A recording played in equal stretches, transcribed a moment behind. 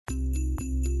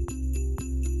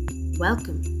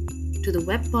Welcome to the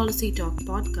Web Policy Talk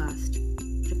podcast,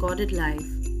 recorded live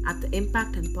at the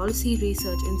Impact and Policy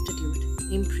Research Institute,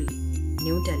 IMPRI,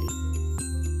 New Delhi.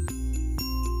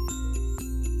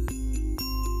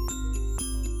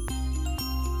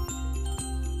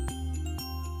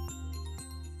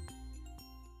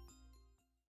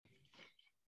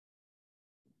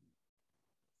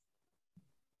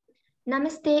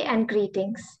 Namaste and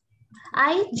greetings.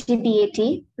 I,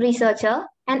 GBAT, researcher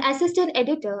and assistant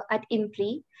editor at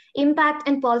IMPRI, Impact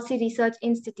and Policy Research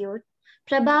Institute,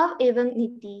 Prabhav Evam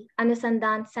Niti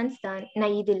Anusandhan Sansthan,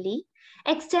 Nayi Delhi,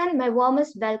 extend my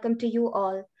warmest welcome to you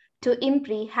all to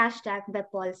IMPRI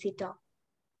 #Web Policy Talk.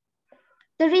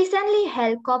 The recently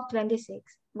held COP26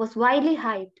 was widely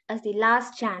hyped as the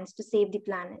last chance to save the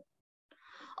planet.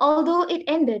 Although it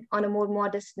ended on a more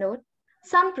modest note,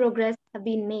 some progress have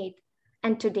been made,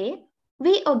 and today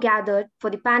we are gathered for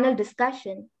the panel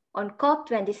discussion on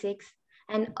COP26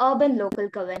 and urban local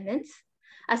governance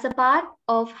as a part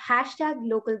of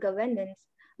 #Local Governance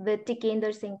with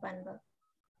Tikender Singh Panwar.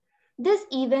 This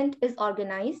event is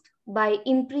organized by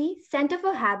IMPRI Center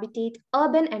for Habitat,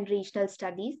 Urban and Regional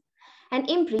Studies and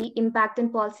IMPRI Impact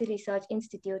and Policy Research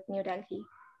Institute, New Delhi.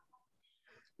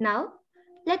 Now,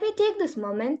 let me take this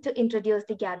moment to introduce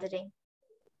the gathering.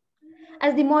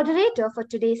 As the moderator for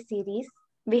today's series,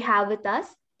 we have with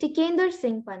us Tikender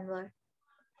Singh Panwar.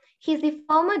 He is the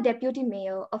former Deputy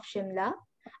Mayor of Shimla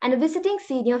and a visiting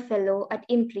senior fellow at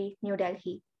IMPRI, New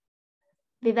Delhi.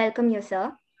 We welcome you,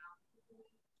 sir.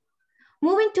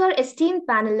 Moving to our esteemed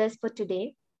panelists for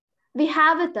today, we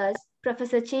have with us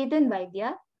Professor Chetan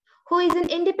Vaidya, who is an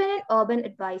independent urban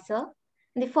advisor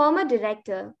and the former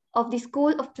director of the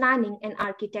School of Planning and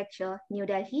Architecture, New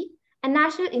Delhi, and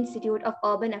National Institute of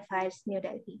Urban Affairs, New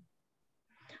Delhi.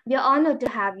 We are honored to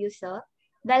have you, sir.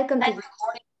 Welcome to the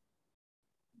morning.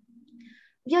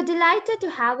 We are delighted to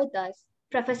have with us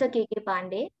Professor K.K.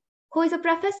 Pandey, who is a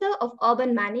professor of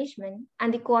urban management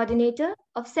and the coordinator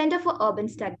of Center for Urban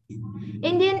Studies,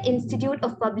 Indian Institute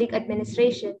of Public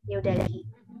Administration, New Delhi.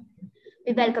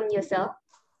 We welcome you, sir.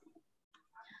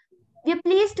 We are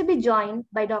pleased to be joined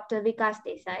by Dr. Vikas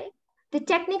Desai, the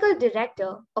Technical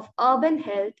Director of Urban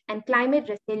Health and Climate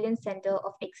Resilience Center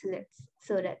of Excellence,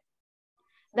 Surat.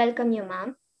 Welcome you,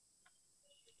 ma'am.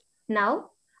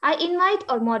 Now, I invite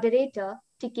our moderator,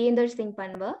 Tikender Singh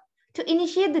Panwar, to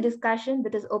initiate the discussion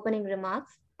with his opening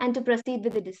remarks and to proceed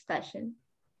with the discussion.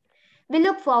 We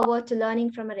look forward to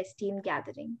learning from our esteemed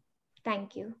gathering.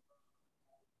 Thank you.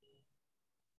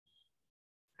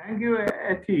 Thank you,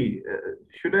 Etty.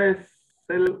 Should I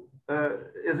sell?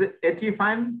 Is it Etty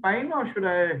fine, or should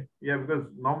I? Yeah, because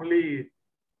normally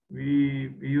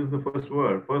we use the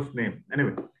first name.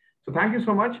 Anyway, so thank you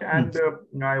so much, and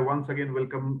I once again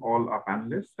welcome all our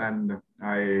panelists, and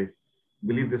I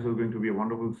believe this is going to be a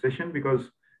wonderful session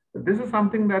because this is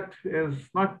something that is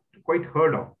not quite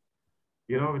heard of.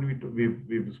 You know, when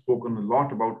we've spoken a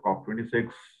lot about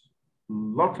COP26,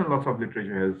 lots and lots of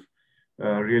literature has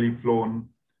really flown.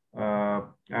 I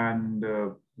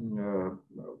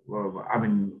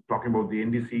mean, talking about the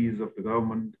NDCs of the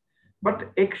government,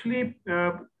 but actually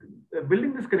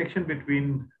building this connection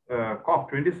between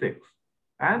COP26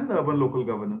 and urban local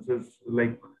governance is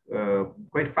like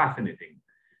quite fascinating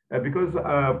because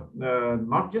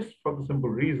not just for the simple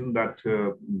reason that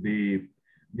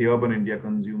the urban India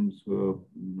consumes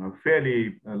a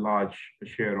fairly large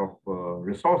share of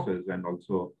resources and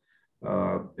also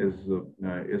is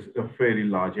a fairly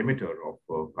large emitter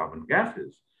of carbon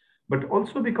gases, but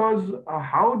also because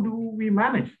how do we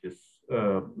manage this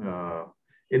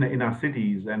in our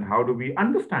cities, and how do we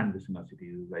understand this in our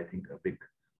cities is, I think, a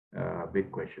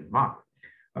big question mark.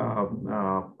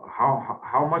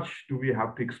 How much do we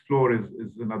have to explore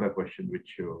is another question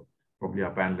which probably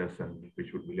our panelists and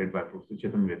which would be led by Professor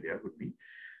Chetan Vaidya would be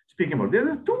speaking about. There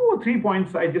are 2 or 3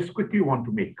 points I just quickly want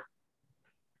to make.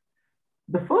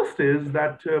 The first is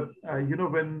that, you know,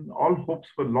 when all hopes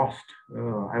were lost,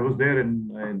 I was there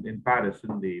in Paris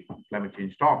in the climate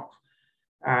change talks.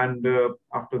 And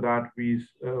after that, we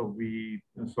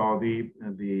saw the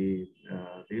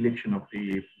election of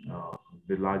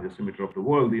the largest emitter of the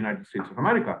world, the United States of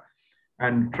America.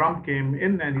 And Trump came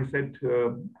in and he said,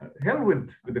 hell with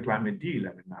the climate deal.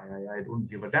 I mean, I don't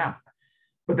give a damn.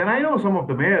 But then I know some of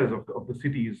the mayors of the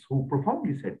cities who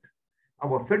profoundly said,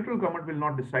 our federal government will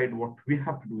not decide what we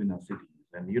have to do in our cities.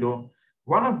 And, you know,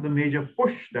 one of the major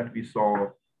push that we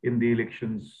saw in the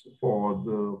elections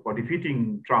for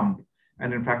defeating Trump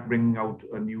and in fact bringing out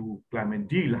a new climate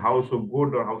deal, how so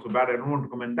good or how so bad, I don't want to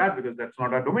comment that because that's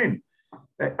not our domain,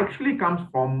 actually comes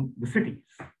from the cities.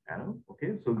 You know?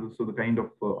 Okay, so the kind of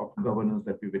governance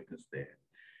that we witnessed there.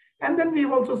 And then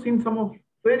we've also seen some of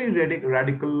very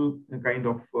radical kind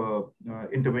of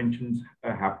interventions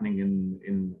happening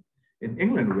in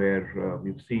England, where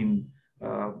we've seen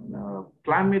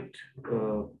climate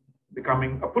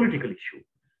becoming a political issue.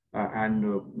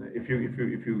 If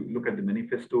you look at the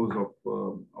manifestos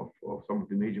of some of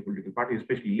the major political parties,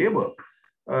 especially Labour,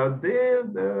 they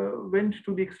went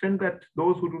to the extent that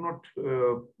those who do not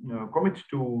commit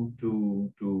to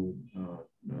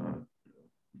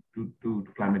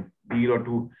climate deal or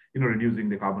to reducing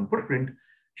the carbon footprint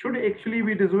should actually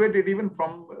be dissuaded even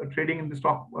from trading in the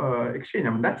stock exchange. I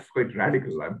mean, that's quite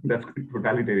radical. I mean, that's quite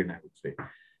totalitarian, I would say.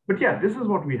 But yeah, this is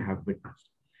what we have witnessed.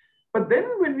 But then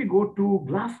when we go to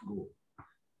Glasgow,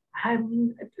 I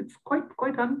mean, it's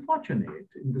quite unfortunate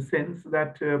in the sense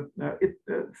that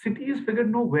cities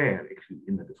figured nowhere actually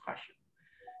in the discussion.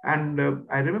 And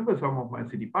I remember some of my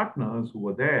city partners who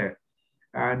were there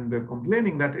and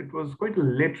complaining that it was quite a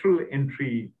lateral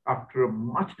entry after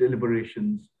much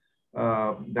deliberations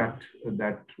that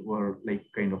were like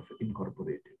kind of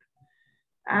incorporated.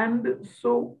 And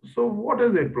so what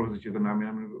is it, Professor Chetan? I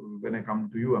mean, when I come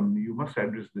to you, I mean, you must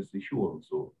address this issue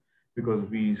also, because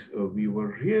we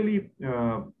were really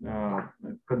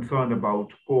concerned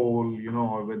about coal,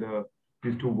 or whether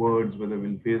these two words, whether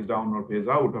we'll phase down or phase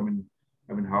out. I mean,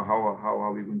 how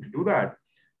are we going to do that?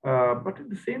 But at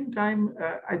the same time,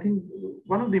 I think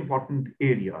one of the important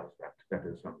areas that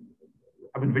is,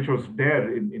 I mean, which was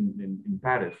there in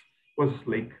Paris, was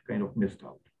like kind of missed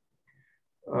out.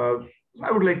 So I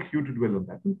would like you to dwell on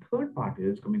that. And the third part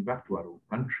is coming back to our own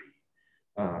country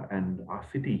and our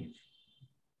cities.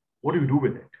 What do we do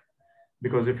with it?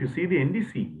 Because if you see the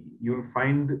NDC, you'll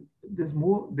find there's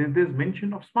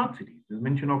mention of smart cities. There's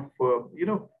mention of,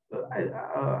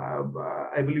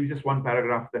 I believe just one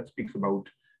paragraph that speaks about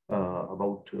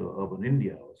urban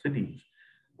India or cities,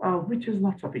 which is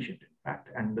not sufficient in fact.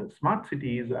 And the smart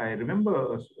cities, I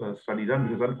remember a study done,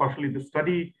 because unfortunately the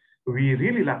study, we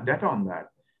really lack data on that.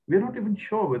 We're not even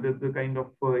sure whether the kind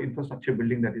of infrastructure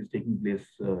building that is taking place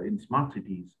in smart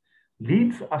cities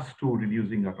leads us to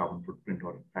reducing our carbon footprint,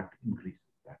 or in fact increases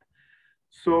that.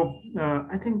 So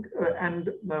I think,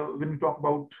 when we talk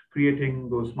about creating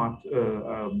those smart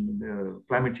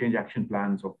climate change action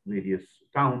plans of various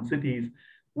towns, cities,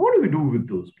 what do we do with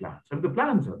those plans? And the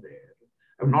plans are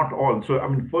there, not all. So I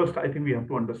mean, first I think we have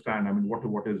to understand, I mean,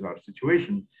 what is our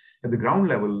situation at the ground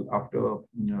level after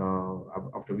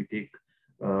we take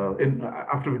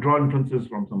after we draw inferences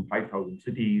from some 5,000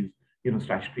 cities,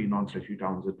 statutory, non-statutory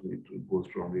towns, it goes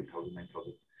to around 8,000,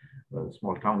 9,000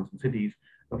 small towns and cities.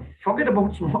 Forget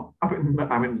about small,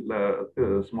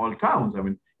 small towns. I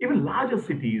mean, even larger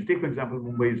cities. Take for example,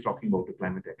 Mumbai is talking about a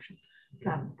climate action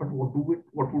plan. But what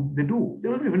would they do? There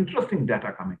will be interesting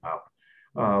data coming up.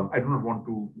 I do not want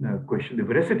to question the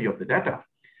veracity of the data,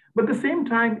 but at the same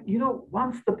time,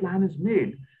 once the plan is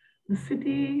made, the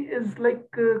city is like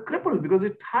crippled because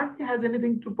it hardly has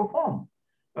anything to perform.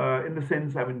 In the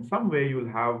sense, I mean, some way you'll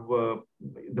have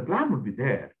the plan would be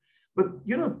there, but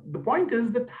the point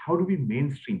is that how do we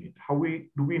mainstream it? How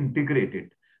do we integrate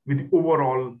it with the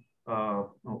overall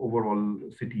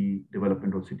city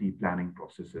development or city planning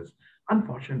processes?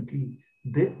 Unfortunately,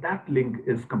 that link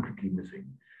is completely missing.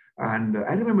 And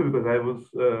I remember, because I was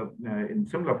in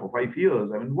Simla for 5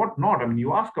 years. I mean, what not? I mean,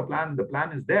 you ask a plan, the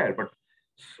plan is there, but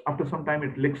after some time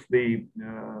it licks the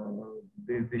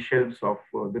shelves of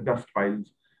the dust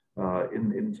piles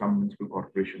in some municipal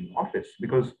corporation office,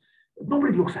 because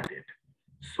nobody looks at it.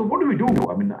 So what do we do?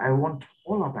 I mean, I want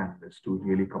all our panelists to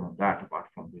really come on that, apart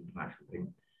from the international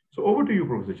thing. So over to you,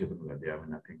 Professor Chetan. I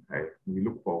mean, I think we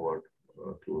look forward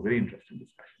to a very interesting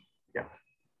discussion. Yeah.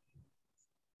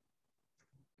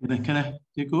 Can I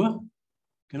take over?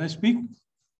 Can I speak?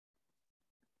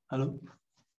 Hello.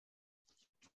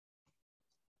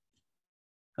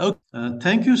 Okay.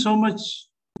 Thank you so much,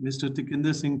 Mr.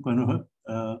 Tikinder Singh Panohar.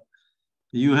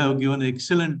 You have given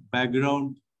excellent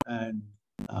background and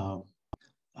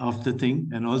of the thing,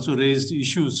 and also raised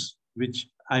issues which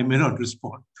I may not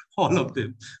respond, all of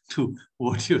them, to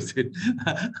what you said.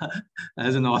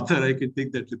 As an author, I can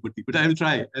take that liberty, but I will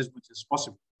try as much as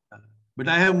possible. But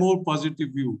I have more positive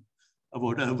view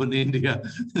about urban India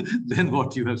than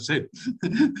what you have said.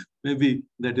 Maybe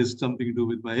that is something to do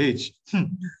with my age.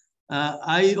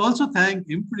 I also thank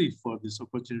IMPRI for this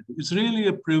opportunity. It's really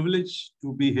a privilege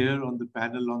to be here on the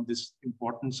panel on this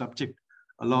important subject,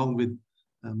 along with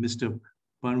Mr.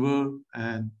 Panwar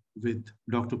and with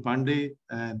Dr. Pandey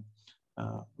and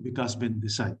Vikas Ben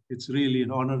Desai. It's really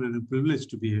an honor and a privilege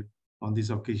to be here on this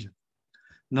occasion.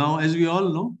 Now, as we all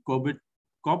know,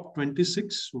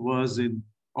 COP26 was in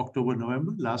October,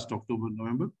 November, last October,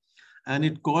 November. And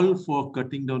it called for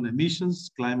cutting down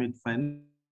emissions, climate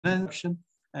finance,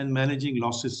 and managing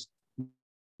losses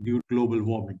due to global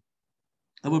warming.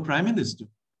 Our Prime Minister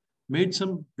made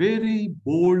some very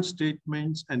bold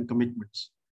statements and commitments.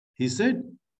 He said,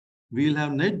 we'll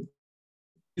have net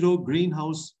zero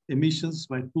greenhouse emissions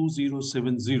by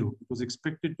 2070. It was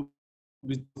expected to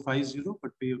be 50,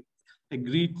 but we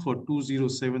agreed for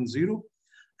 2070.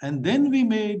 And then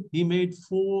he made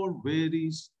 4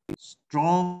 very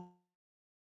strong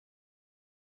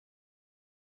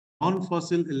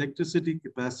non-fossil electricity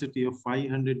capacity of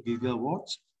 500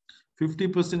 gigawatts,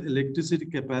 50% electricity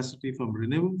capacity from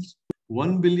renewables,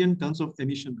 1 billion tons of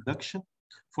emission reduction,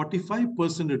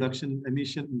 45% reduction in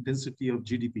emission intensity of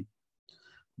GDP.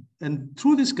 And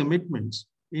through these commitments,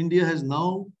 India has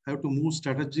now have to move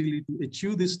strategically to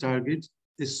achieve these targets,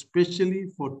 especially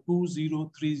for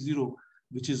 2030,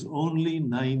 which is only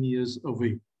 9 years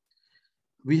away.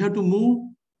 We have to move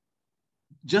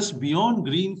just beyond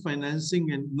green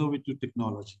financing and innovative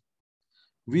technology.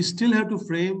 We still have to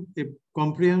frame a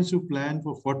comprehensive plan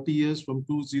for 40 years from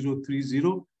 2030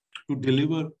 to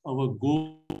deliver our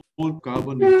goal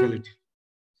carbon neutrality.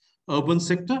 Urban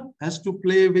sector has to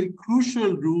play a very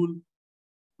crucial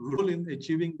role in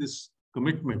achieving these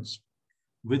commitments.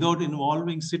 Without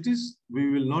involving cities,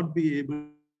 we will not be able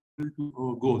to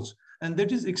our goals. And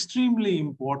that is extremely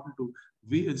important.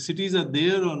 Cities are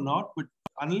there or not, but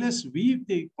unless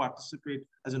we participate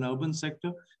as an urban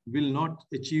sector, we will not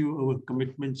achieve our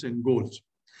commitments and goals.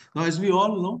 Now, as we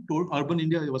all know, urban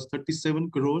India was 37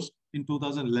 crores in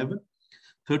 2011.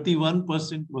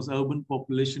 31% was urban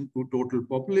population to total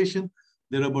population.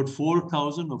 There are about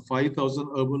 4,000 or 5,000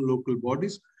 urban local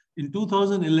bodies. In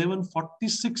 2011,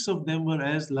 46 of them were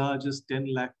as large as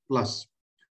 10 lakh plus.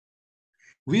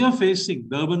 We are facing,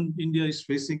 the urban India is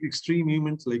facing extreme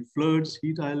events like floods,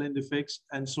 heat island effects,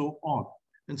 and so on.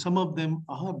 And some of them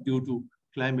are due to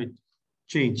climate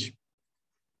change.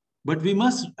 But we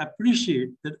must appreciate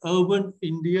that urban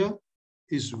India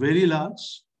is very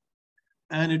large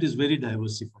and it is very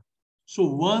diversified. So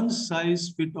one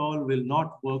size fit all will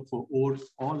not work for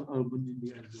all urban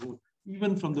India as a whole,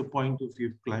 even from the point of view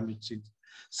of climate change.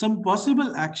 Some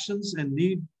possible actions and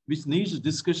which needs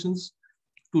discussions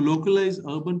to localize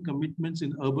urban commitments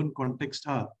in urban context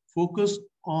are focused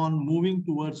on moving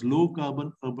towards low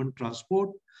carbon urban transport.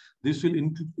 This will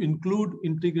include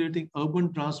integrating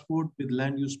urban transport with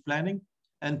land use planning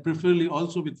and preferably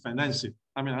also with financing.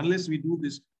 I mean, unless we do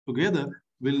this together,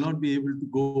 we'll not be able to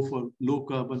go for low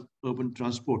carbon urban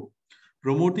transport.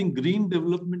 Promoting green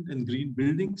development and green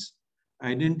buildings,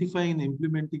 identifying and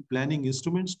implementing planning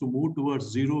instruments to move towards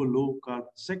zero low carbon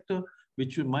sector,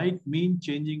 which might mean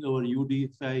changing our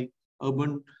UDFI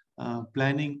urban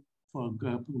planning for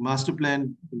master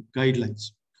plan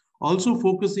guidelines. Also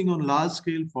focusing on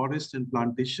large-scale forest and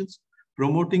plantations,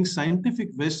 promoting scientific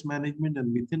waste management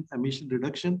and methane emission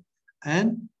reduction,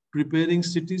 and preparing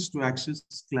cities to access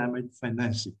climate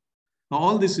financing. Now,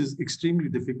 all this is extremely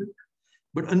difficult,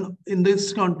 but in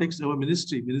this context, our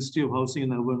Ministry of Housing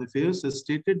and Urban Affairs has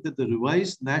stated that the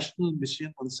revised National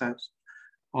Mission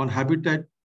on Habitat,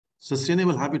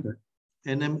 Sustainable Habitat,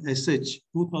 NMSH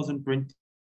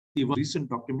 2021 recent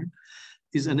document,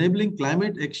 is enabling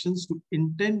climate actions to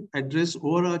address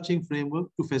overarching framework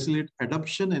to facilitate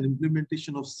adoption and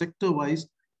implementation of sector-wise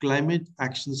climate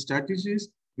action strategies,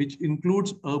 which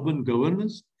includes urban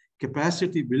governance,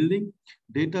 capacity building,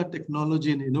 data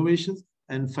technology and innovations,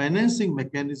 and financing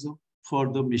mechanism for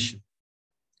the mission.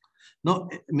 Now,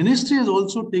 Ministry has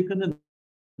also taken a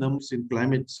number in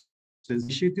climate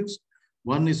initiatives.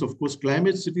 One is, of course,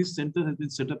 Climate Cities Center has been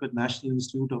set up at National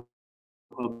Institute of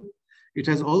Urban. It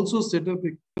has also set up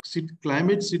a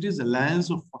Climate Cities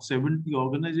Alliance of 70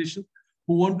 organizations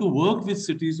who want to work with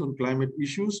cities on climate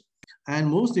issues. And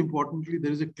most importantly,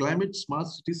 there is a Climate Smart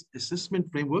Cities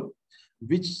Assessment Framework,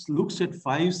 which looks at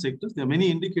 5 sectors. There are many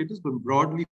indicators, but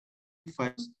broadly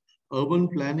 5: urban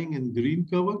planning and green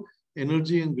cover,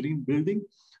 energy and green building,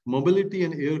 mobility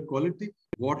and air quality,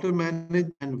 water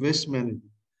management, and waste management.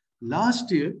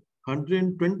 Last year,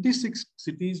 126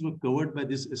 cities were covered by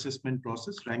this assessment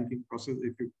process, ranking process,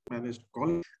 if you manage to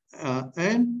call it.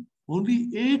 And only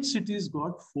 8 cities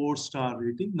got 4-star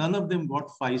rating. None of them got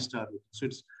 5-star rating. So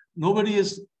nobody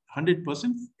is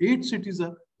 100%. 8 cities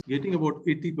are getting about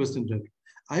 80% rating.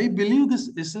 I believe this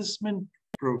assessment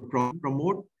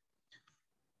promote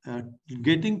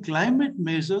getting climate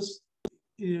measures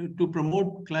to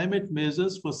promote climate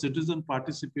measures for citizen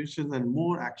participation and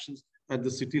more actions at the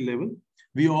city level.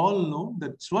 We all know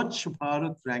that Swachh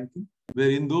Bharat ranking, where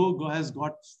Indore has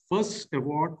got first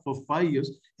award for 5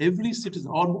 years, every citizen,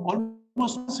 almost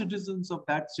almost all citizens of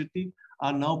that city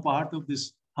are now part of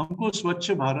this Humko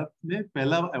Swachh Bharat mein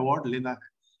pehla award lena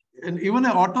hai. And even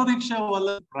an auto rickshaw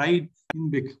wala pride in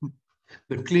becoming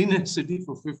the cleanest city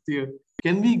for 5th year.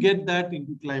 Can we get that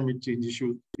into climate change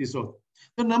issue is all.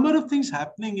 The number of things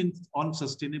happening on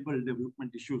sustainable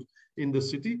development issues in the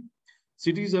city.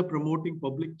 Cities are promoting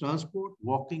public transport,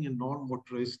 walking and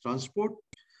non-motorized transport.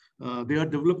 They are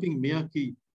developing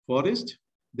Miyaki forest.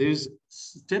 There is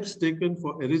steps taken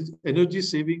for energy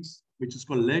savings, which is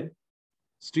called LED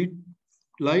street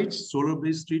lights,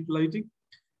 solar-based street lighting,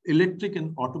 electric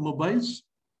and automobiles.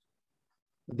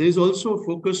 There is also a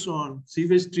focus on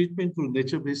sewage treatment through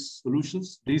nature-based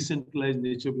solutions, decentralized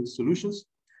nature-based solutions.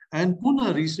 And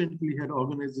Pune recently had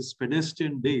organized this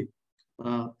pedestrian day.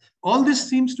 All this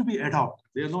seems to be ad hoc.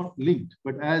 They are not linked.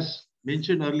 But as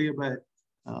mentioned earlier by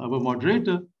our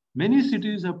moderator, many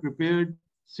cities have prepared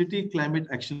city climate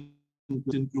action,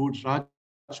 which includes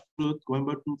Rajkot,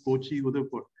 Coimbatore, Kochi,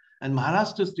 Udaipur. And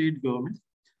Maharashtra state government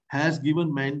has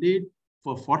given mandate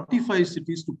for 45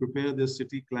 cities to prepare their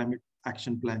city climate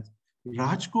action plans.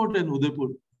 Rajkot and Udaipur,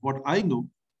 what I know,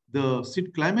 the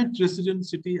climate resident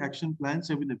city action plans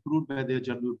have been approved by their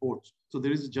general boards. So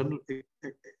there is a general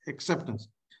acceptance.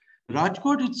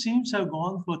 Rajkot, it seems, have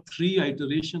gone for 3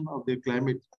 iterations of their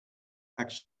climate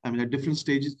action. I mean, at different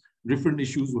stages, different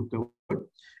issues were covered.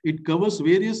 It covers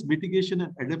various mitigation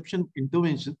and adaptation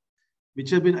interventions, which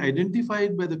have been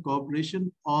identified by the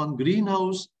corporation on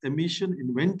greenhouse emission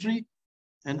inventory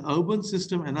and urban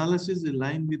system analysis in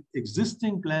line with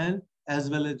existing plan as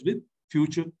well as with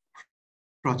future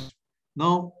projects.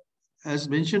 Now, as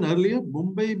mentioned earlier,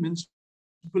 Mumbai Municipal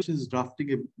is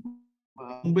drafting a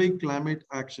Mumbai Climate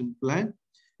Action Plan.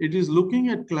 It is looking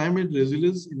at climate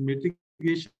resilience in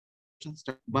mitigation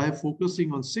by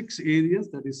focusing on 6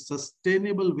 areas, that is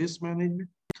sustainable waste management,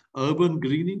 urban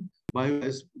greening,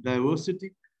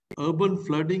 biodiversity, urban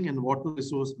flooding and water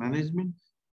resource management.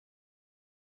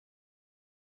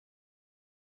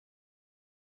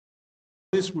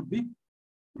 This would be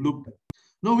looked at.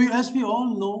 Now, as we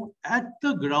all know, at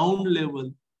the ground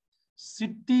level,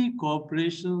 city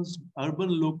corporations, urban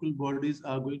local bodies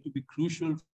are going to be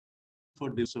crucial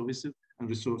for their services and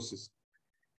resources.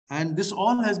 And this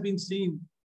all has been seen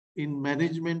in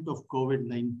management of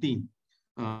COVID-19.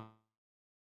 As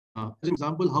an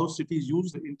example, how cities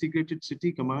use the integrated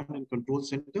city command and control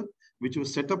center, which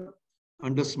was set up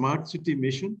under smart city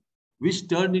mission, which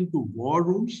turned into war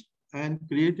rooms and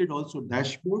created also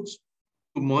dashboards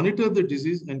to monitor the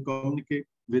disease and communicate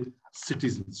with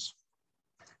citizens.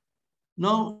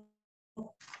 Now,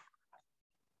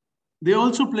 they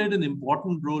also played an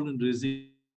important role in raising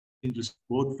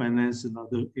both finance and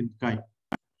other in kind.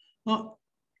 Now,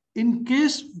 in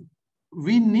case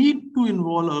we need to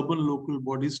involve urban local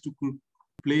bodies to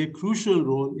play a crucial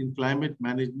role in climate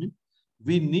management,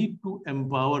 we need to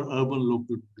empower urban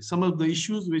local bodies. Some of the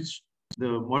issues which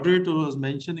the moderator was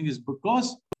mentioning is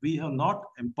because we have not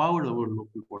empowered our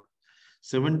local bodies.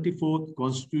 74th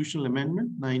Constitutional Amendment,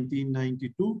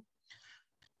 1992,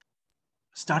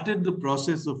 started the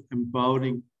process of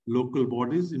empowering local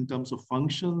bodies in terms of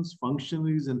functions,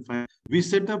 functionaries, and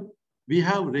we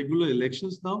have regular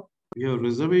elections now, we have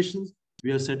reservations,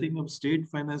 we are setting up State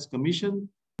Finance Commission,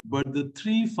 but the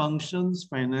 3 functions,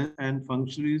 finance and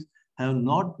functionaries have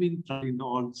not been tried in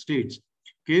all states.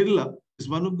 Kerala is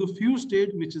one of the few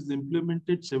states which has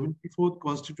implemented 74th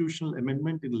Constitutional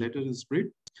Amendment in letter and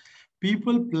spirit.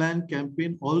 People Plan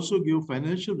campaign also give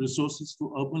financial resources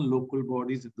to urban local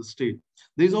bodies in the state.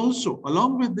 There's also,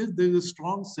 along with this, there is a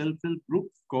strong self-help group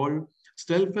called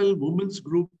Self-Help Women's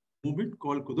Group Movement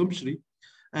called Kudamshri.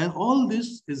 And all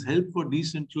this is help for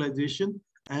decentralization.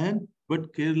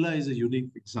 But Kerala is a unique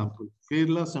example.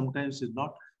 Kerala sometimes is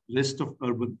not rest of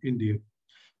urban India.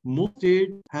 Most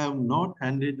states have not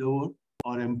handed over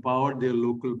or empowered their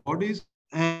local bodies,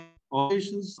 and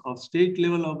operations of state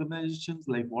level organizations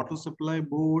like water supply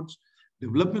boards,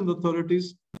 development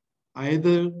authorities,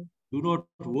 either do not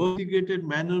work in integrated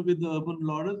manner with the urban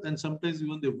lawyers, and sometimes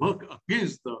even they work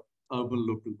against the urban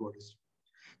local bodies.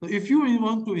 Now, if you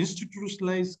want to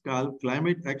institutionalize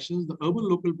climate actions, the urban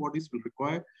local bodies will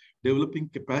require developing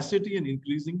capacity and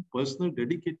increasing personnel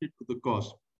dedicated to the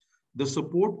cause. The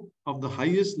support of the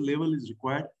highest level is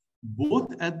required both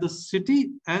at the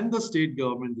city and the state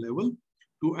government level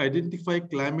to identify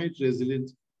climate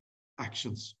resilience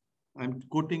actions. I'm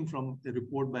quoting from a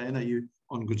report by NIA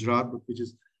on Gujarat, which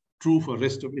is true for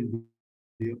rest of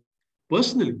India.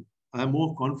 Personally, I am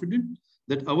more confident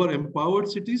that our empowered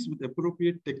cities with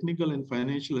appropriate technical and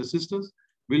financial assistance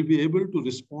will be able to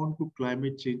respond to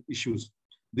climate change issues.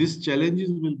 These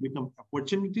challenges will become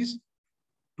opportunities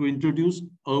to introduce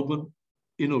urban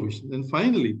innovation. And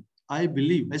finally, I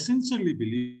sincerely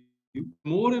believe,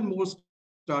 more and more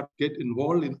start get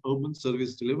involved in urban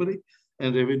service delivery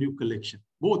and revenue collection,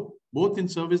 both in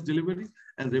service delivery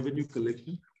and revenue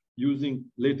collection using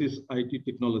latest IT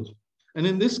technology. And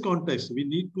in this context, we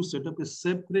need to set up a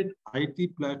separate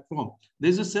IT platform.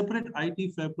 There's a separate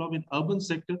IT platform in urban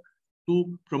sector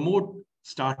to promote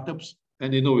startups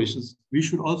and innovations. We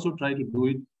should also try to do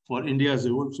it for India as a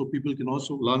whole, so people can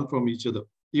also learn from each other.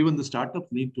 Even the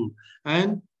startups need to.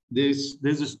 And there's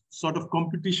a sort of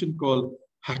competition called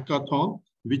hackathon,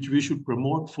 which we should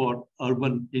promote for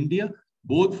urban India,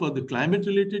 both for the climate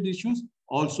related issues,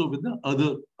 also with the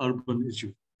other urban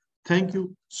issues. Thank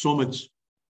you so much,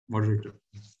 moderator.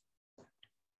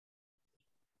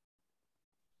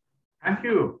 Thank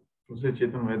you, Professor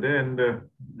Chetan Vaidya. And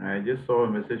I just saw a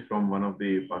message from one of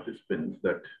the participants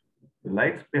that the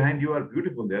lights behind you are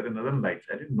beautiful. They are the northern lights.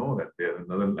 I didn't know that they are the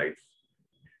northern lights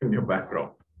in your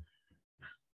background.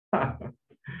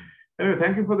 Anyway,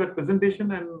 thank you for that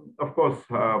presentation. And of course,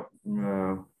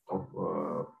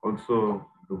 also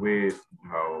the way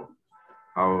how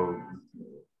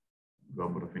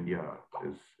Government of India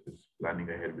is planning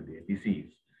ahead with the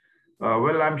NDCs.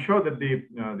 Well, I'm sure that the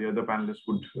other panelists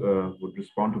would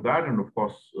respond to that, and of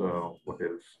course,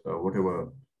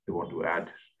 whatever they want to add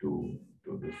to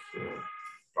this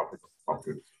topic of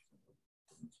this.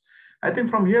 I think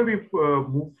from here we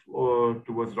move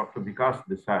towards Dr. Vikas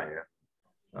Desai.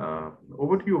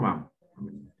 Over to you, ma'am. I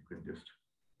mean, you can just.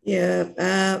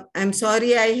 Yeah, I'm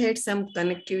sorry, I had some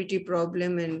connectivity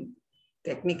problem and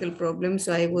technical problem,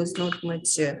 so I was not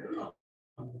much.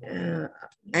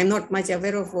 I'm not much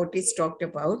aware of what is talked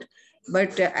about,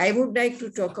 but I would like to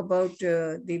talk about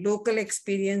the local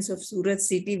experience of Surat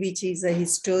city, which is a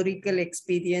historical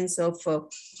experience of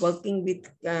working with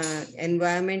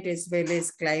environment as well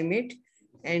as climate.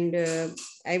 And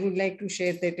I would like to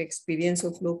share that experience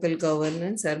of local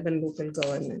governance, urban local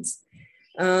governance.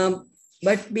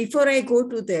 But before I go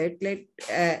to that,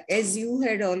 as you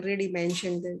had already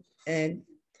mentioned,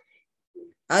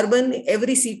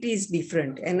 every city is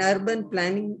different, and urban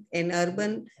planning and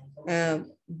urban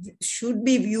should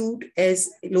be viewed as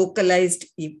localized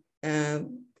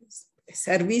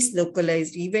service,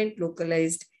 localized event,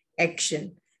 localized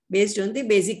action based on the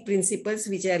basic principles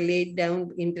which are laid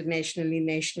down internationally,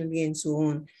 nationally, and so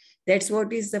on. That's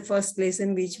what is the first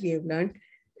lesson which we have learned.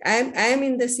 I am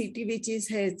in the city which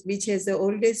has the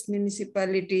oldest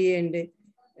municipality and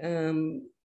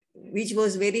which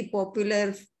was very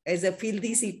popular as a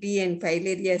filthy city and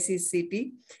filariasis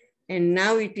city, and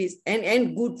now it is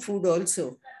and good food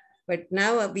also. But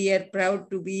now we are proud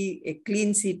to be a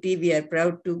clean city. We are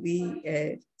proud to be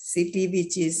a city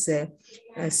which is a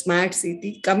smart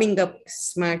city, coming up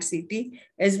smart city,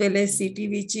 as well as city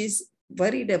which is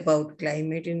worried about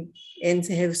climate and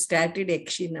have started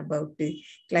action about the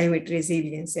climate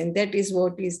resilience. And that is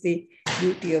what is the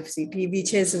beauty of city, which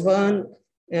has won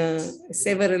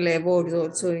several awards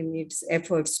also in its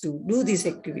efforts to do this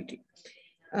activity.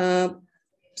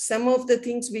 Some of the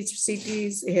things which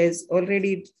cities has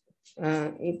already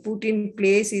put in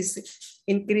place is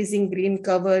increasing green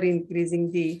cover,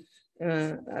 increasing the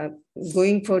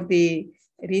going for the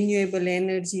renewable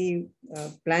energy,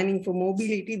 planning for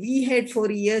mobility. We had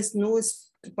for years no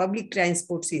public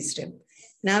transport system.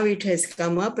 Now it has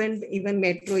come up, and even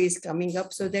metro is coming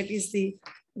up. So that is the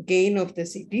gain of the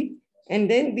city. And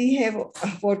then we have a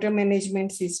water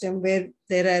management system where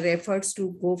there are efforts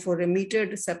to go for a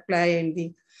metered supply and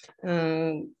the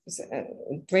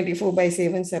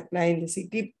 24/7 supply in the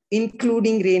city,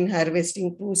 including rain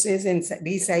harvesting process and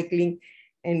recycling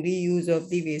and reuse of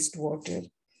the wastewater.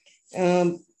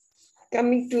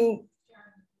 Coming to,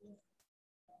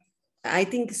 I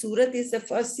think Surat is the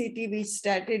first city which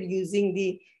started using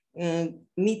the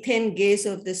methane gas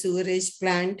of the sewerage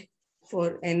plant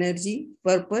for energy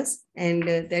purpose, and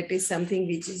that is something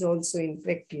which is also in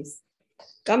practice.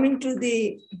 Coming to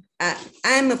the, I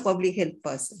am a public health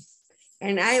person,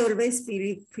 and I always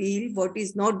feel what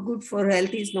is not good for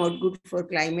health is not good for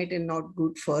climate and not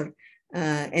good for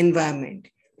environment.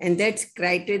 And that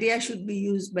criteria should be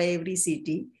used by every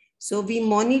city. So we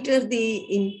monitor the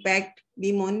impact,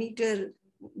 we monitor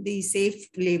the safe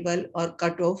level or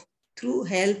cutoff through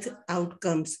health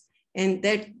outcomes. And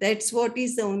that's what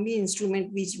is the only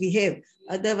instrument which we have.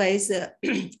 Otherwise,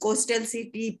 coastal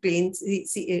city, plains,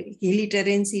 hilly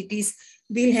terrain cities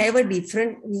will have a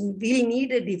different, will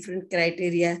need a different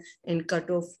criteria and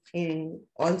cutoff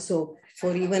also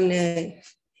for even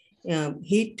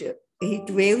heat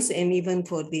waves and even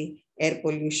for the air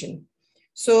pollution.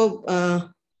 So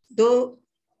though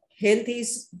health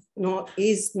is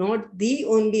not the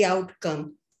only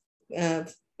outcome,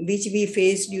 which we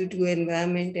face due to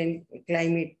environment and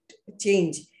climate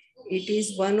change. It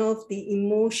is one of the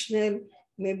emotional,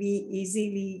 maybe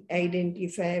easily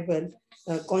identifiable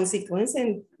consequence,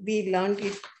 and we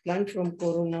learned from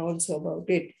Corona also about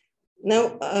it.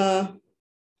 Now,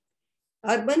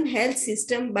 urban health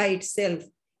system by itself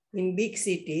in big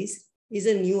cities is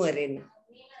a new arena.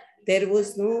 There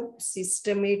was no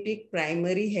systematic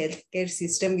primary healthcare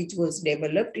system which was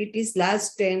developed. It is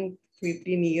last 10,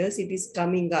 15 years, it is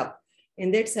coming up.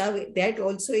 And that's how that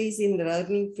also is in the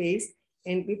learning phase,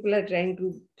 and people are trying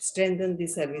to strengthen the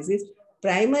services.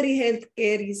 Primary health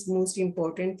care is most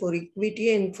important for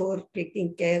equity and for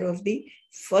taking care of the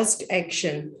first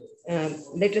action.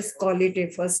 Let us call it a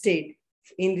first aid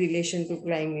in relation to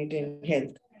climate and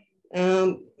health.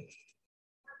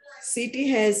 City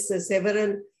has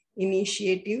several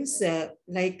initiatives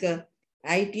like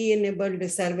IT-enabled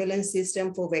surveillance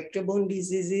system for vector-borne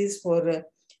diseases.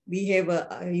 We have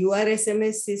a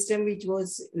URSMS system which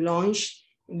was launched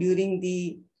during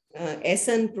the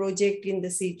SN project in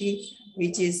the city,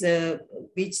 which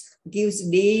gives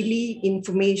daily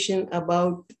information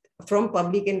from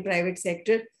public and private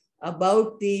sector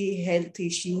about the health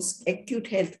issues, acute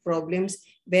health problems,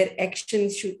 where action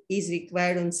is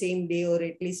required on same day or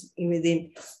at least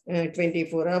within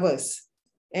 24 hours.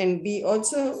 And we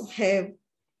also have,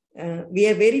 we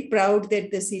are very proud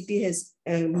that the city has,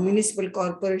 municipal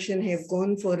corporation have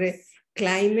gone for a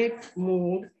climate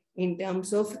mode in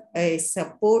terms of a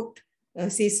support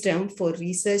system for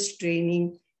research,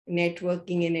 training,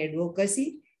 networking, and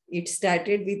advocacy. It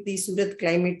started with the Surat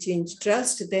Climate Change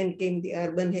Trust, then came the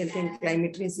Urban Health and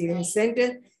Climate Resilience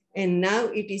Center, and now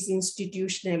it is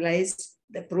institutionalized.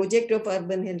 The project of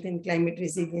Urban Health and Climate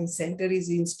Resilience Center is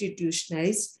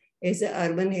institutionalized as the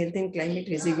Urban Health and Climate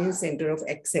Resilience Center of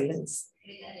Excellence.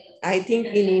 I think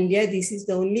in India, this is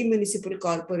the only municipal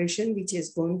corporation which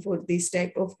has gone for this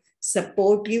type of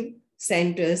supportive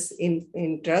centers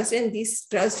in trust, and this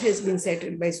trust has been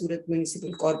settled by Surat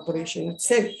Municipal Corporation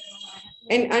itself.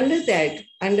 And under that,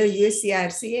 under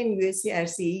USCRC and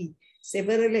USCRCE,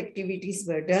 several activities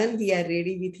were done. We are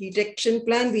ready with heat action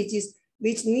plan,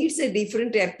 which needs a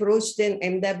different approach than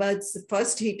Ahmedabad's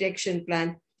first heat action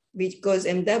plan, because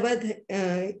Ahmedabad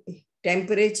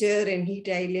temperature and heat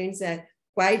islands are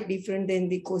quite different than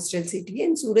the coastal city.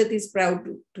 And Surat is proud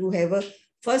to have a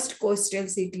first coastal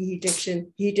city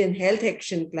heat and health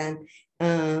action plan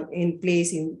in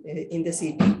place in the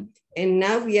city. And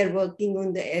now we are working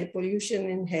on the air pollution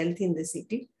and health in the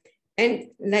city. And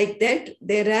like that,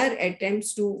 there are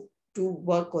attempts to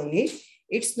work on it.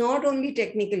 It's not only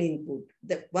technical input.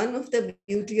 One of the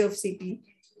beauty of city,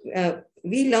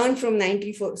 we learned from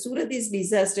 94, Surat is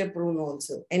disaster prone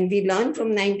also. And we learned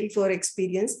from 94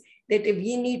 experience that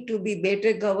we need to be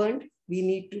better governed. We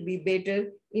need to be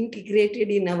better integrated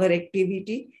in our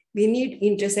activity. We need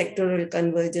intersectoral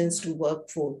convergence to work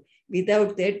for.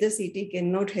 Without that, the city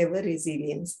cannot have a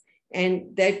resilience.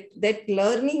 And that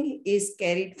learning is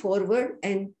carried forward,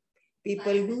 and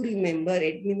people do remember,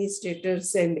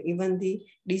 administrators and even the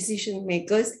decision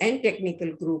makers and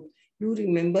technical group do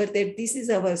remember that this is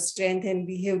our strength and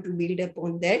we have to build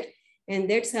upon that. And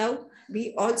that's how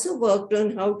we also worked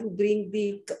on how to bring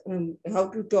how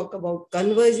to talk about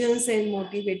convergence and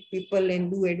motivate people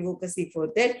and do advocacy for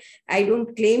that. I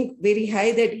don't claim very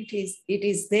high that it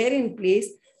is there in place,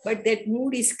 but that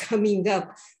mood is coming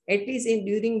up. At least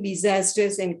during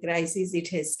disasters and crises, it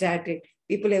has started.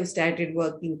 People have started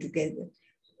working together.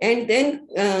 And then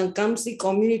comes the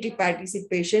community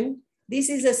participation. This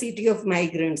is a city of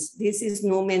migrants. This is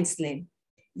no man's land.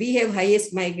 We have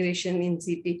highest migration in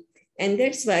city. And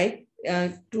that's why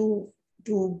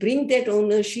to bring that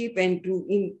ownership and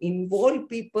to involve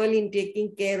people in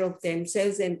taking care of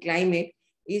themselves and climate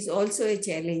is also a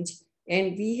challenge.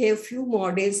 And we have few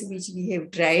models which we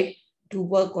have tried to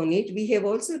work on it. We have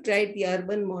also tried the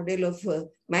urban model of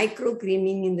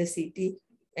microgreening in the city,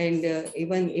 and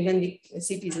even the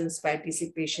citizens'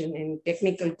 participation and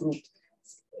technical group.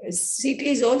 City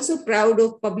is also proud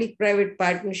of public-private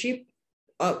partnership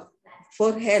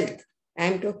for health.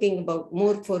 I'm talking about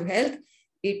more for health.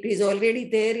 It is already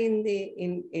there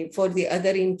for the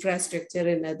other infrastructure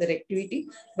and other activity,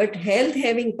 but health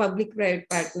having public-private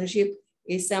partnership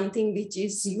is something which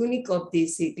is unique of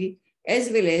this city, as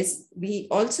well as we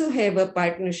also have a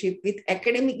partnership with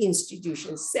academic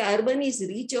institutions. So urban is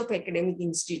rich of academic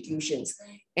institutions.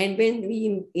 And when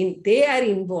they are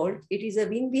involved, it is a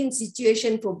win-win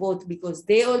situation for both, because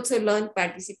they also learn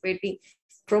participating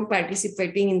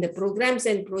in the programs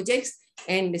and projects,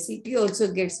 and the city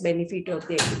also gets benefit of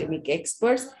the academic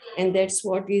experts. And that's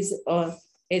what is a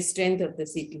strength of the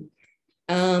city.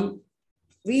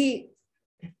 I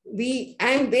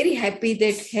am very happy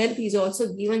that health is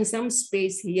also given some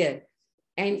space here.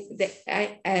 And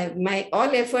my all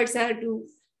efforts are to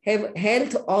have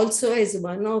health also as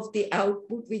one of the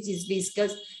output which is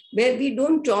discussed, where we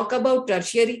don't talk about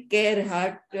tertiary care,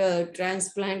 heart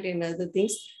transplant and other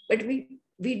things, but we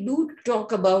do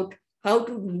talk about how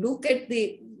to look at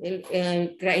the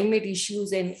climate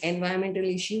issues and environmental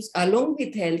issues along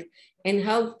with health, and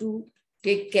how to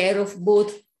take care of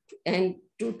both, and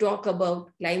to talk about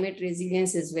climate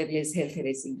resilience as well as health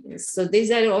resilience. So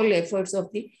these are all efforts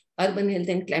of the Urban Health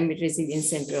and Climate Resilience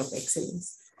Center of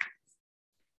Excellence.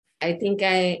 I think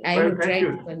I will try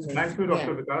to convey. Thank you,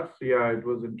 Dr. Vikas. Yeah, it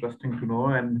was interesting to know.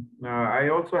 And I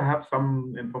also have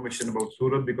some information about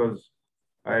Surat, because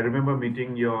I remember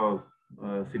meeting your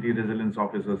city resilience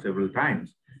officer several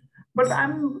times. But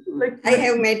I'm like... I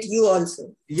have met you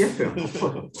also. Yes, sir.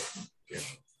 Yeah.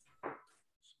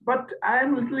 But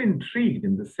I'm a little intrigued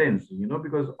in the sense,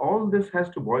 because all this has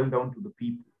to boil down to the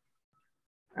people.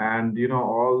 And,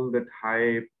 all that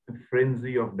high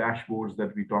frenzy of dashboards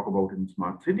that we talk about in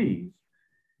smart cities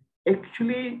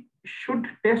actually should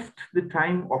test the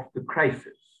time of the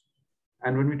crisis.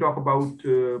 And when we talk about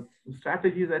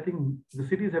strategies, I think the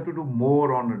cities have to do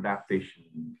more on adaptation.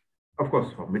 Of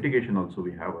course, for mitigation also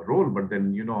we have a role, but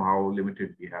then how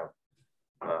limited we have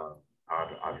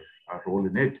our role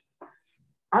in it.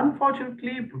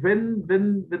 Unfortunately, when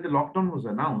the lockdown was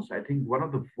announced, I think one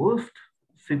of the first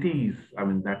cities,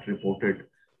 that reported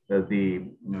the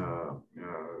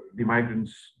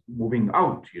migrants moving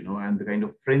out, and the kind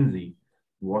of frenzy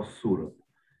was Surat.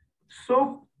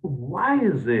 So why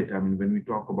is it, when we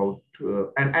talk about,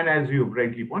 and as you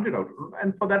rightly pointed out,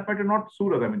 and for that matter, not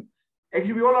Surat,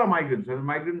 actually we all are migrants, and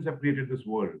migrants have created this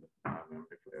world,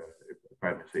 if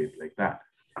I may say it like that.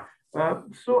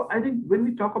 So I think when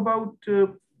we talk about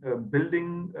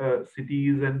building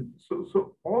cities, and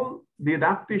so all the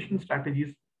adaptation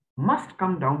strategies must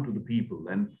come down to the people.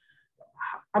 And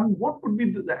what would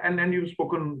be and you've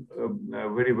spoken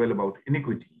very well about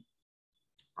inequity,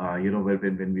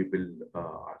 when we build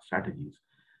our strategies.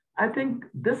 I think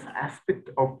this aspect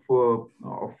of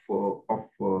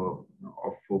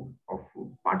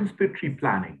participatory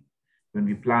planning, when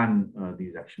we plan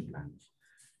these action plans,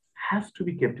 has to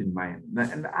be kept in mind.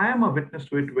 And I am a witness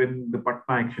to it when the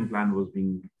Patna action plan was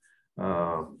being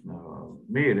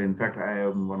made. In fact, I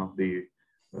am one of the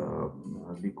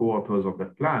co-authors of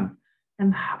that plan.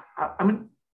 And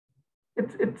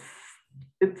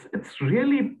it's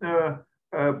really,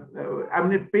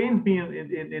 it pains me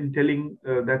in telling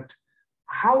that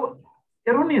how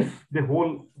erroneous the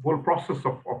whole process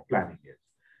of planning is.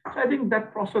 So I think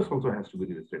that process also has to be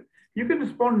revisited. You can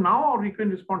respond now, or you can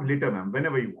respond later, ma'am,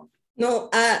 whenever you want. No,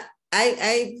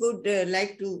 I would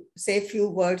like to say a few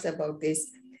words about this.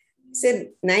 So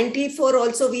 94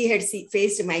 also we had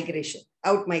faced migration,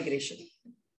 out migration.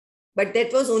 But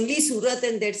that was only Surat,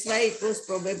 and that's why it was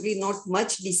probably not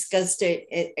much discussed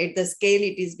at the scale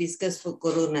it is discussed for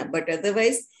Corona. But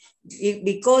otherwise,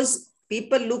 because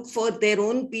people look for their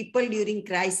own people during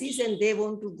crisis, and they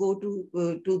want to go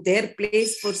to their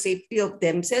place for safety of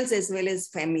themselves as well as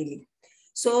family.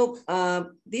 So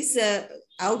this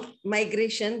out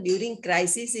migration during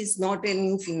crisis is not a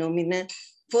new phenomenon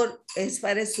for as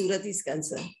far as Surat is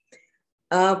concerned.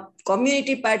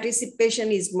 Community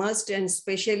participation is must, and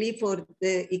especially for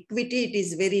the equity, it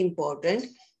is very important.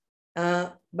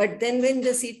 But then when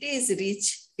the city is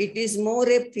rich, it is more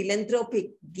a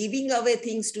philanthropic, giving away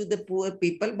things to the poor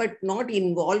people, but not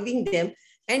involving them.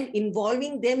 And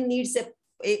involving them needs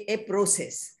a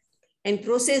process. And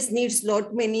process needs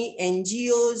lot many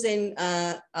NGOs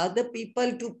and other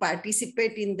people to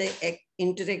participate in the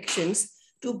interactions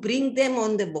to bring them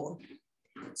on the board.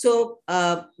 So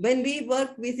when we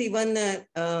work with even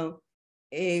a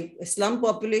slum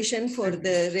population for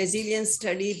the resilience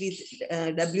study with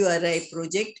WRI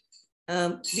project,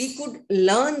 we could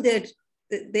learn that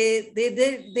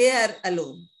they are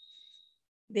alone.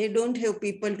 They don't have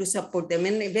people to support them.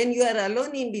 And when you are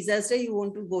alone in disaster, you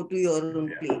want to go to your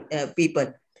own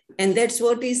people. And that's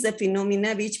what is the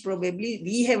phenomena which probably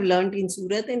we have learned in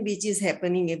Surat and which is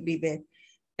happening everywhere.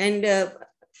 And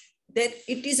that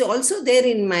it is also there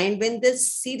in mind when the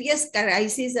serious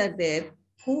crises are there,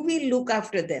 who will look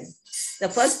after them? The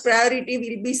first priority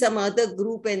will be some other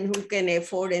group and who can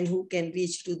afford and who can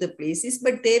reach to the places,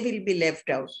 but they will be left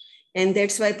out. And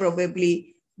that's why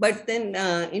probably, but then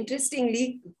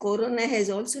interestingly, Corona has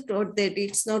also taught that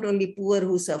it's not only poor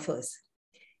who suffers.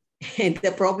 And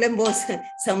the problem was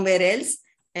somewhere else,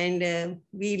 and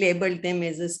we labeled them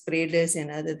as the spreaders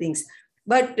and other things.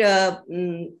 But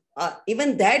even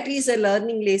that is a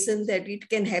learning lesson, that it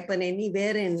can happen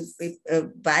anywhere, and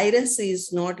virus is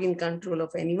not in control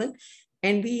of anyone.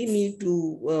 And we need to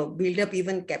build up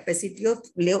even capacity of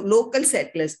local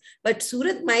settlers. But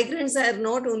Surat migrants are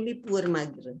not only poor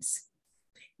migrants.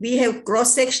 We have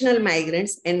cross-sectional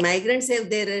migrants, and migrants have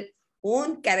their own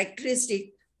characteristic.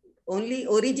 Only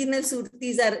original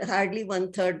Surtis are hardly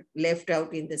 1/3 left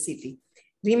out in the city.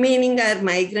 Remaining are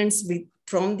migrants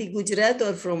from the Gujarat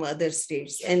or from other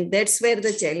states. And that's where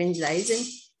the challenge lies. And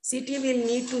city will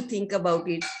need to think about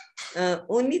it.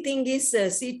 Only thing is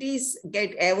cities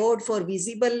get award for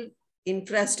visible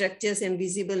infrastructures and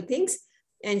visible things,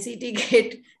 and city get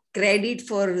credit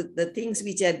for the things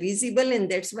which are visible. And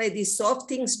that's why these soft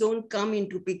things don't come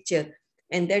into picture.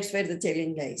 And that's where the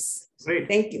challenge lies. Great.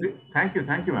 Thank you. Thank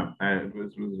you, ma'am. It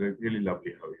was really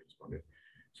lovely how you responded.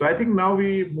 So I think now we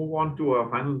move on to our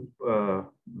final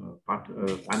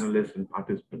panelist and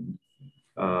participant,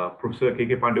 Professor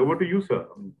K.K. Pandey. Over to you, sir.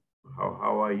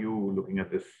 How are you looking at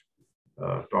this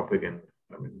topic, and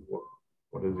I mean,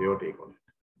 what is your take on it?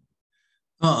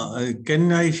 Can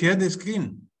I share the screen?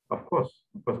 Of course.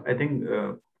 I think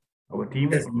our team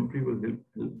will help.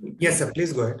 Yes, sir.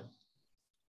 Please go ahead.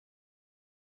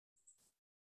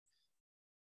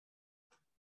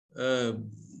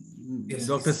 Yes,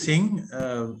 Dr. Singh,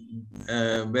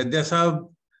 Vaidya Sahab,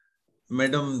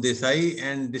 Madam Desai,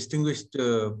 and distinguished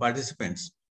participants.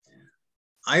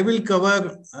 I will cover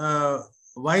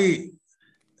why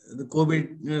the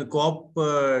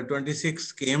COP26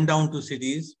 came down to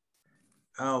cities,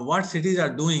 what cities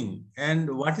are doing, and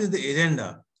what is the agenda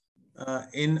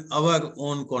in our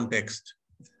own context.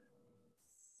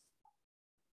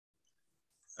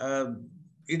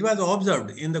 It was observed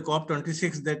in the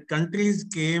COP26 that countries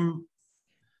came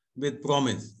with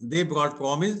promise. They brought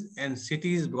promise and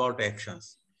cities brought actions.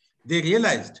 They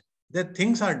realized that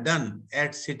things are done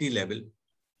at city level,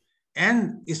 and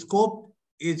scope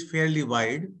is fairly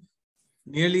wide.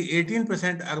 Nearly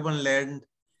 18% urban land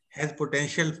has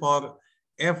potential for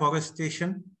afforestation,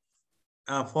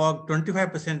 for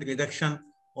 25% reduction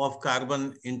of carbon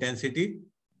intensity,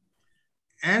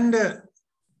 and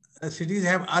cities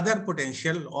have other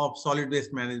potential of solid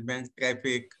waste management,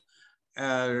 traffic,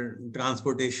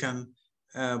 transportation,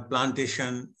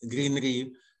 plantation, greenery.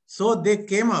 So they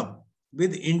came up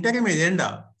with interim agenda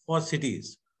for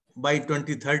cities by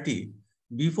 2030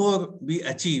 before we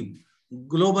achieve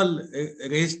global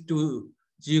race to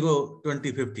zero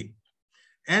 2050.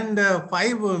 And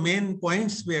 5 main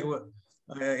points were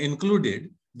included.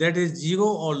 That is zero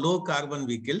or low carbon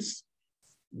vehicles.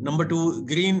 Number 2,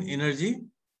 green energy,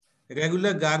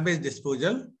 regular garbage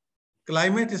disposal,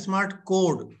 climate smart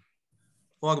code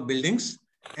for buildings,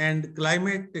 and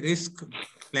climate risk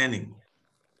planning.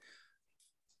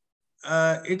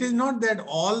 It is not that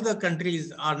all the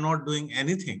countries are not doing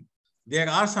anything. There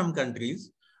are some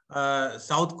countries.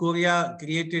 South Korea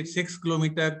created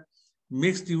 6-kilometer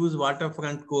mixed-use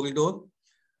waterfront corridor.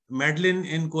 Medellin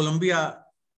in Colombia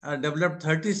developed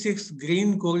 36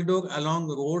 green corridor along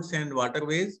roads and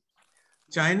waterways.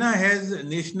 China has a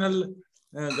national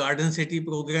garden city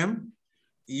program.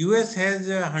 US has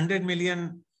a 100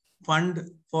 million fund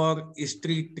for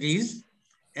street trees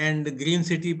and green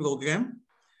city program.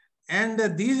 And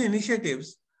these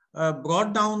initiatives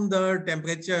brought down the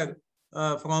temperature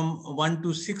from 1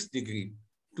 to 6 degrees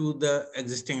to the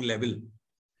existing level,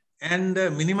 and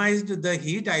minimized the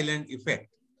heat island effect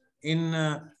in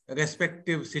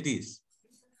respective cities.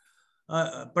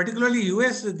 Particularly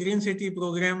US Green City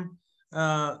program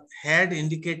had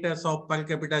indicators of per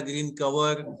capita green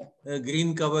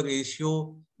cover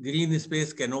ratio, green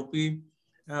space canopy,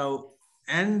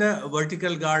 and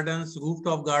vertical gardens,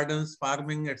 rooftop gardens,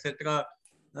 farming, etc.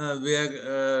 Were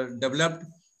developed.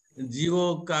 Zero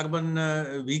carbon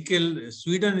vehicle.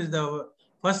 Sweden is the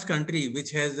first country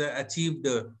which has achieved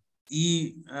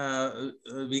e-vehicles,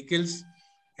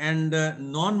 and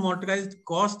non-motorized,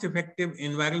 cost-effective,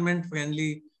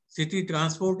 environment-friendly city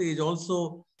transport is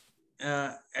also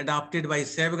adopted by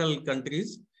several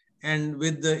countries, and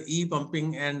with the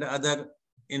e-pumping and other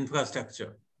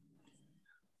infrastructure.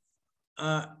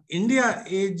 India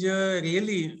is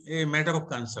really a matter of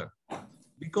concern,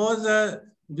 because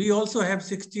we also have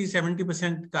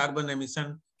 60-70% carbon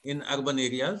emission in urban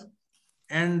areas.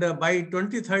 And by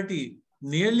 2030,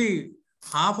 nearly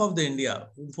half of the India,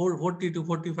 40 to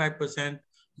 45%,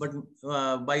 but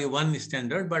by one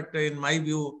standard, but in my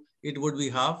view, it would be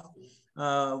half,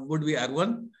 would be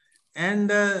urban. And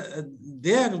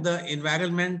there the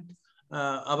environment,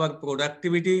 our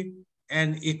productivity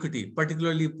and equity,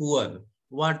 particularly poor,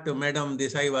 what Madam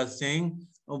Desai was saying,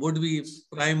 would be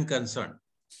prime concern.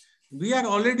 we are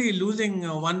already losing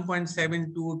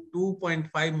 1.7 to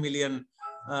 2.5 million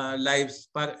lives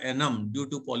per annum due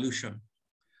to pollution.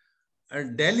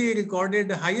 Delhi recorded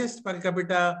the highest per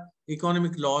capita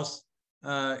economic loss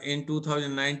in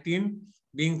 2019,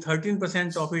 being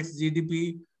 13% of its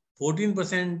GDP,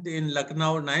 14% in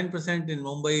Lucknow, 9% in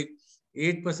Mumbai,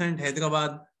 8%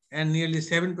 Hyderabad, and nearly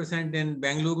 7% in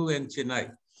Bengaluru and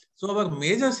Chennai. So our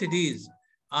major cities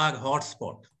are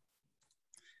hotspot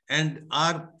and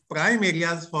are prime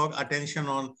areas for attention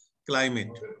on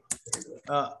climate,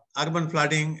 urban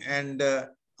flooding, and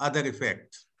other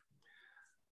effects.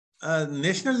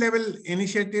 National level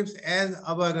initiatives, as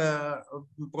our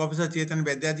Professor Chetan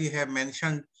Vaidyaji have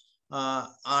mentioned,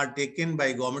 are taken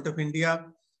by Government of India.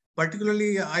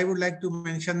 Particularly, I would like to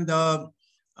mention the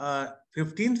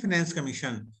 15th Finance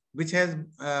Commission, which has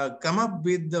come up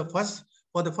with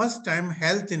for the first time,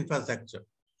 health infrastructure.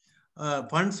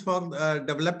 Funds for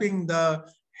developing the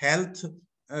health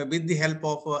with the help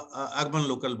of urban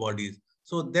local bodies.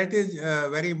 So that is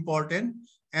very important.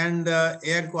 And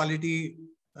air quality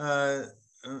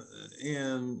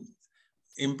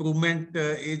improvement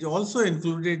is also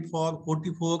included for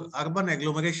 44 urban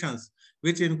agglomerations,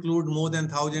 which include more than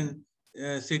 1,000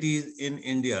 cities in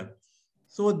India.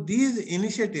 So these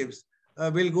initiatives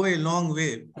will go a long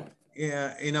way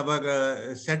in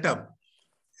our setup.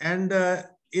 And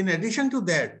in addition to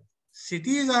that,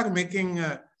 cities are making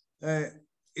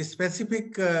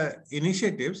specific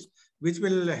initiatives which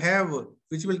will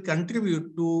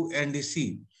contribute to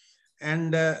NDC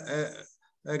and a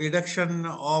reduction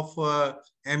of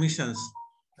emissions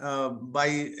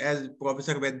by, as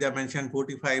Professor Vaidya mentioned,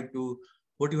 45%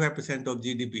 of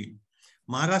GDP.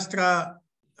 Maharashtra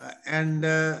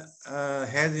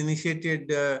has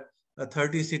initiated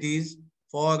 30 cities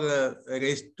for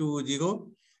race to zero.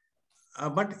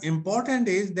 But important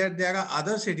is that there are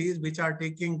other cities which are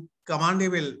taking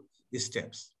commendable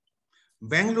steps.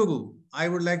 Bengaluru, I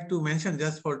would like to mention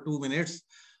just for 2 minutes.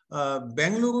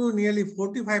 Bengaluru, nearly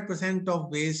 45% of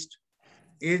waste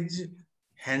is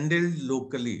handled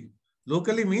locally.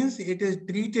 Locally means it is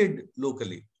treated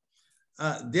locally.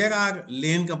 There are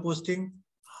lane composting,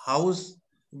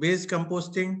 house-based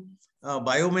composting,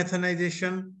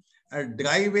 biomethanization, a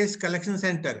dry waste collection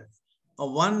center.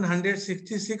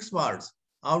 166 wards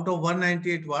out of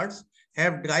 198 wards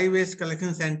have dry waste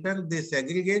collection center. They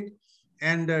segregate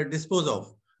and dispose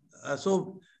of.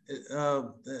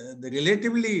 The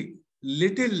relatively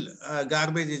little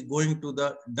garbage is going to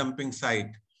the dumping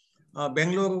site.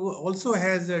 Bangalore also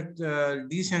has a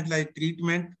decentralized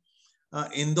treatment.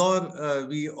 Indore,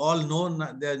 we all know,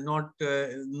 there's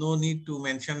no need to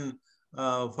mention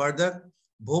further.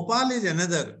 Bhopal is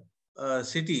another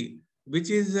city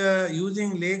which is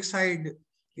using lakeside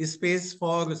space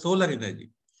for solar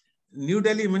energy. New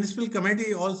Delhi Municipal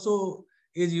Committee also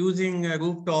is using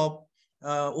rooftop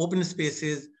open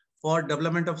spaces for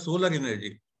development of solar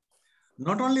energy.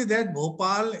 Not only that,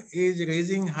 Bhopal is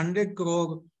raising 100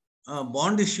 crore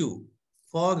bond issue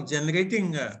for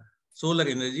generating solar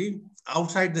energy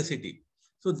outside the city.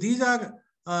 So these are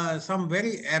some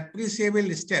very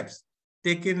appreciable steps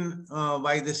taken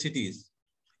by the cities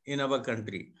in our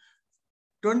country.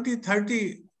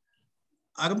 2030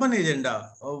 urban agenda,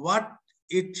 what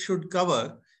it should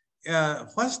cover,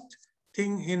 first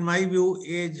thing in my view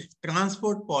is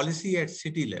transport policy at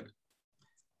city level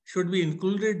should be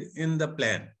included in the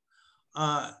plan,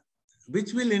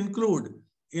 which will include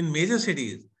in major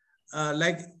cities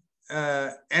like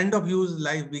end-of-use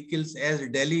life vehicles, as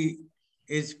Delhi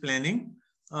is planning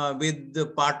with the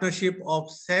partnership of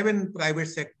 7 private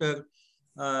sector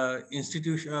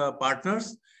institution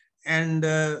partners, and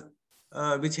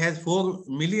which has 4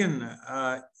 million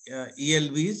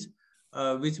ELVs,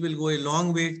 which will go a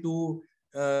long way to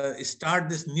start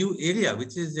this new area,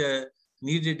 which is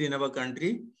needed in our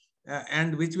country,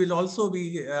 and which will also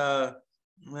be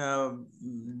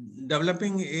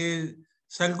developing a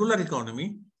circular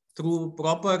economy through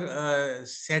proper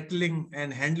settling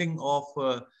and handling of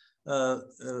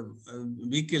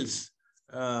vehicles.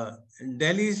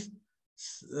 Delhi's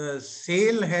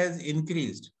sale has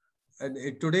increased.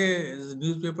 Today,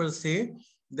 newspapers say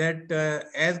that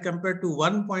as compared to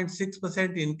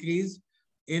 1.6% increase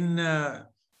in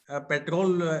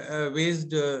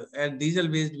petrol-based and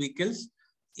diesel-based vehicles,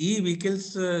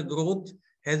 e-vehicles growth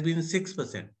has been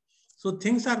 6%. So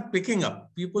things are picking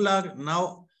up. People are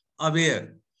now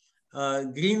aware.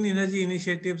 Green energy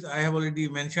initiatives, I have already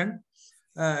mentioned.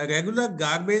 Regular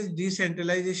garbage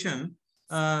decentralization,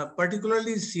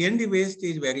 particularly CND waste,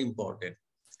 is very important.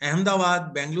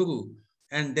 Ahmedabad, Bengaluru,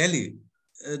 and Delhi,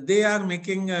 they are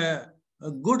making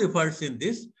good efforts in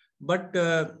this. but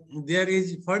there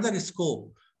is further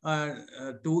scope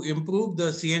to improve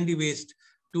the C&D waste,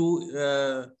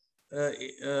 to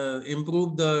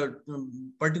improve the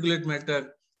particulate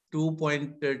matter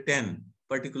 2.10,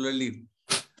 particularly.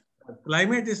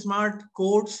 Climate smart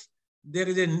codes, there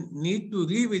is a need to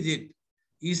revisit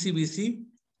ECBC,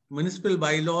 municipal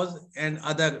bylaws, and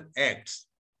other acts,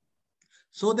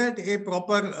 so that a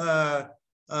proper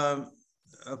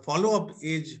follow-up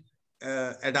is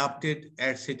adopted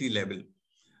at city level.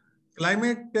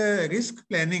 Climate risk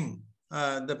planning,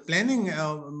 the planning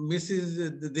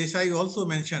Mrs. Desai also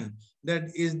mentioned, that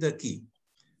is the key.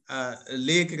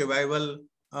 Lake revival,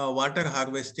 water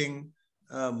harvesting,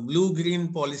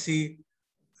 blue-green policy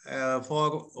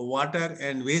for water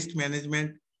and waste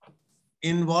management,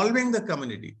 involving the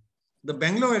community. The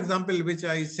Bangalore example, which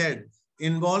I said,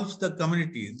 involves the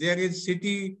community. There is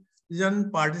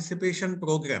citizen participation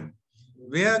program,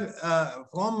 where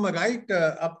from right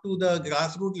up to the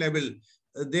grassroots level,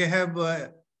 they have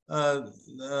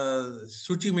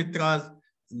Suchi Mitras,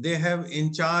 they have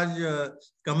in charge,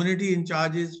 community in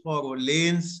charges for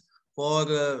lanes, for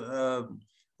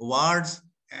wards,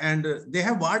 and they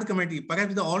have ward committee,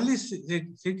 perhaps the only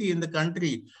city in the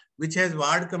country which has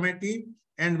ward committee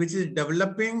and which is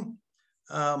developing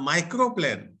micro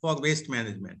plan for waste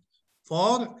management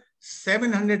for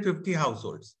 750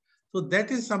 households. So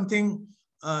that is something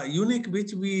unique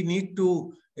which we need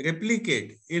to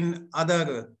replicate in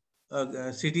other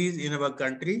cities in our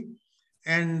country.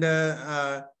 And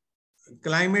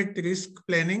climate risk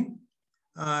planning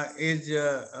is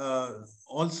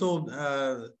also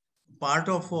part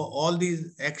of all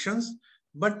these actions.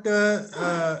 But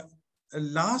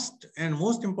last and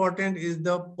most important is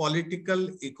the political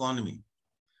economy,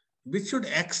 which should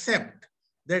accept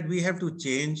that we have to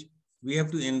change, we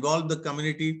have to involve the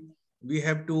community, we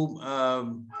have to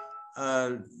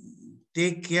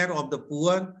take care of the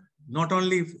poor, not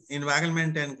only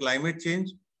environment and climate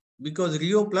change, because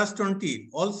Rio +20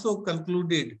 also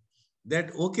concluded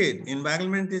that, okay,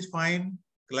 environment is fine,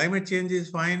 climate change is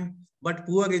fine, but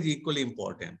poor is equally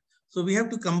important. So we have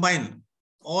to combine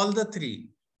all the three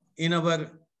in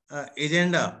our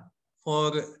agenda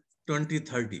for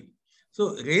 2030.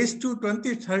 So race to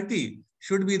 2030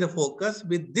 should be the focus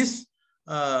with this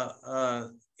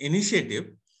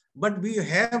initiative, but we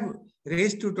have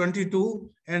race to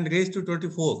 22 and race to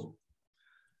 24.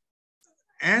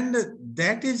 And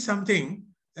that is something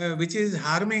which is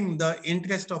harming the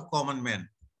interest of common man.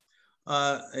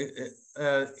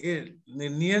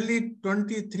 Nearly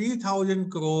 23,000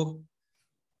 crore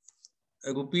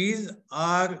rupees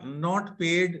are not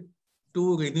paid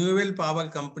to renewable power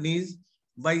companies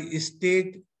by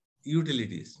state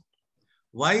utilities.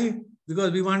 Why?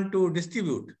 Because we want to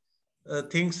distribute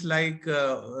things like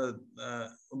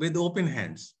with open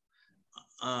hands.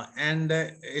 And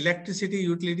electricity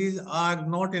utilities are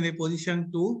not in a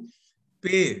position to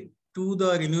pay to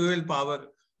the renewable power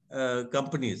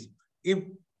companies. If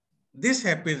this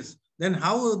happens, then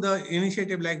how the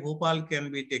initiative like Bhopal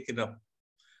can be taken up?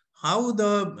 How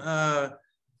the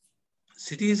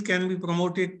cities can be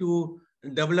promoted to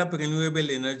develop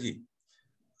renewable energy?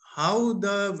 How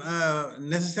the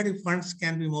necessary funds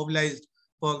can be mobilized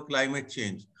for climate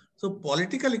change? So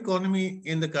political economy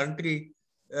in the country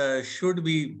should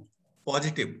be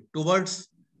positive towards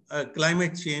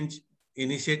climate change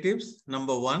initiatives,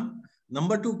 number one.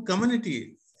 Number two,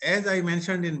 community, as I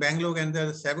mentioned in Bangalore and there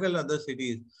are several other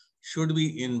cities, should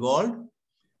be involved.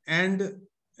 And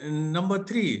number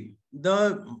three,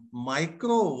 the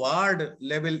micro ward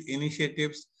level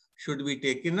initiatives should be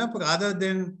taken up rather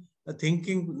than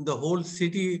thinking the whole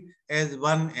city as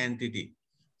one entity.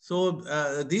 So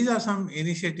these are some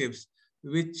initiatives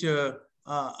which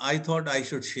I thought I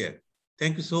should share.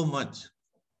 Thank you so much.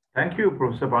 Thank you,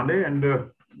 Professor Pandey. And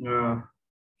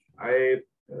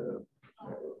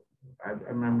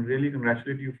I'm really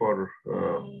congratulate you for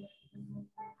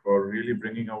really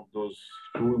bringing out those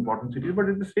two important cities. But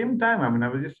at the same time, I mean, I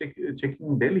was just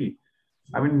checking Delhi.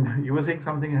 I mean, you were saying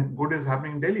something good is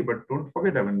happening in Delhi, but don't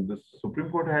forget, I mean, the Supreme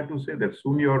Court had to say that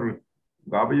soon your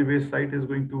garbage waste site is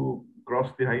going to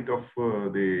cross the height of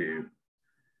the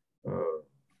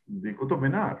Qutub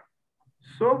Minar.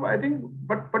 So I think,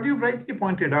 but you rightly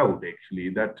pointed out actually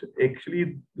that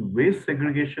actually waste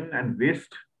segregation and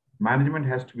waste management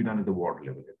has to be done at the ward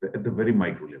level, at the very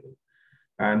micro level.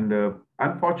 And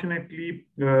unfortunately,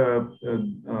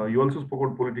 you also spoke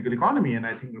about political economy, and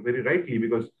I think very rightly,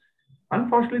 because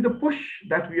unfortunately, the push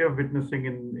that we are witnessing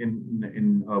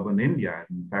in urban India,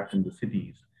 in fact, in the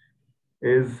cities,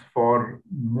 is for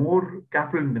more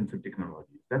capital-intensive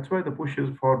technologies. That's why the push is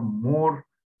for more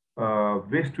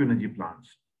waste-to-energy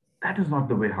plants. that is not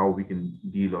the way how we can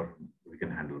deal or we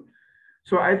can handle.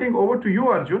 So I think over to you,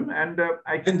 Arjun, and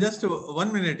I can... And just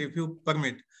 1 minute, if you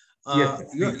permit. Yes,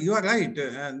 you are right.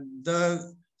 And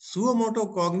the suo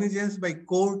motu cognizance by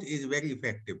court is very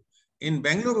effective. In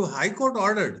Bangalore, High Court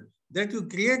ordered that you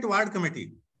create ward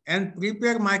committee and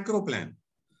prepare micro plan.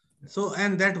 So,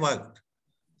 and that worked.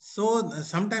 So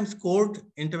sometimes court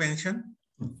intervention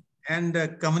and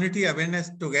community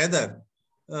awareness together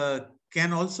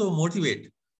can also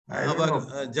motivate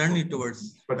our journey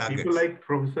towards but targets. People like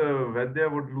Professor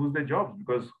Vaidya would lose their jobs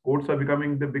because courts are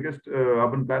becoming the biggest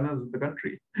urban planners in the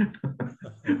country.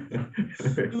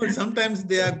 But sometimes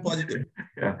they are positive.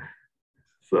 Yeah.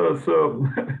 So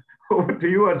over to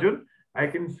you, Arjun. I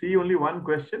can see only one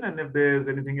question, and if there's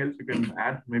anything else you can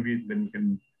add, maybe then we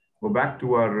can go back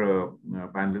to our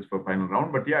panelists for final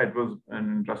round. But yeah, it was an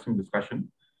interesting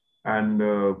discussion and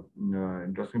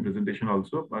interesting presentation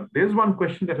also. But there's one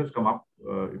question that has come up.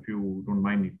 If you don't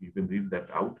mind, if you can read that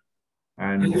out.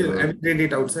 And I will read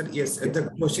it out, sir. Yes,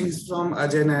 the question is from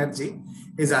Ajay Nayarji.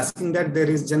 He's asking that there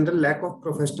is general lack of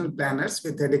professional planners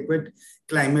with adequate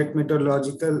climate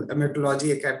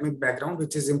meteorology academic background,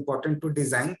 which is important to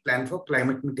design plan for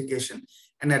climate mitigation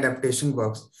and adaptation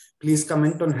works. Please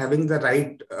comment on having the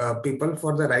right people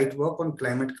for the right work on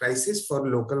climate crisis for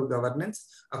local governance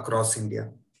across India.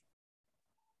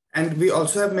 And we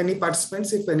also have many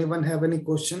participants. If anyone have any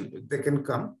question, they can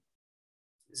come.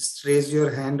 Just raise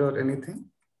your hand or anything.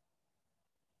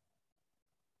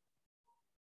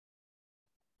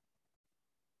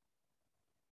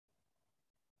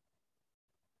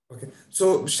 Okay,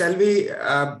 so shall we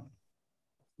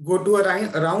go to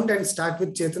a round and start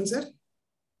with Chetan, sir?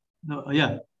 No,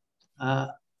 yeah.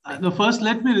 No, first,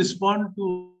 let me respond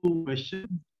to a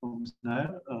question from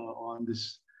Nair on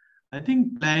this. I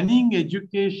think planning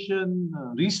education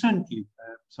recently,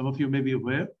 some of you may be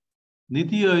aware,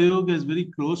 Niti Aayog has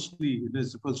very closely, it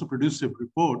has also produced a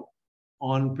report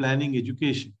on planning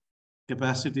education,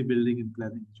 capacity building in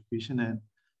planning education. And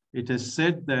it has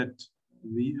said that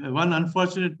one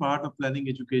unfortunate part of planning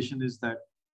education is that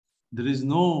there is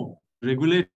no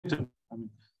regulator. I mean,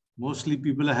 mostly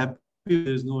people are happy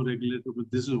there is no regulator,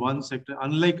 but this is one sector.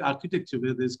 Unlike architecture,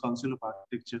 where there is Council of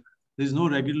Architecture, there is no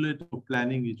regulator for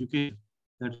planning education.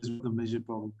 That is the major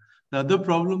problem. The other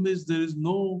problem is there is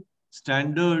no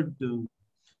standard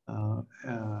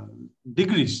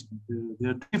degrees.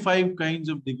 There are 25 kinds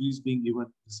of degrees being given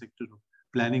in the sector of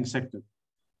planning sector.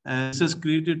 And this has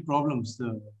created problems.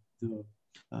 The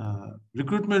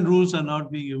recruitment rules are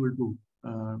not being able to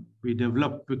be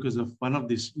developed because of one of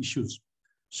these issues.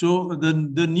 So the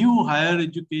new higher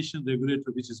education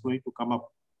regulator, which is going to come up,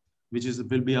 which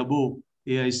will be above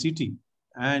AICT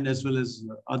and as well as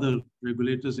other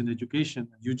regulators in education,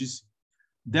 UGC,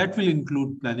 that will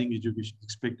include planning education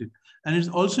expected. And it's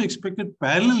also expected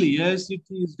parallelly,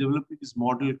 AICT is developing this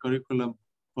model curriculum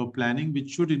for planning,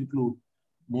 which should include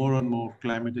more and more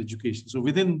climate education. So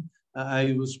within,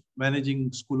 I was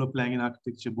managing School of Planning and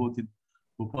Architecture, both in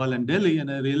Bhopal and Delhi,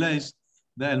 and I realized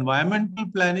the environmental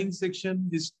planning section,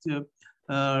 this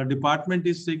department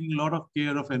is taking a lot of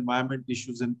care of environment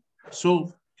issues and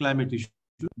so climate issues,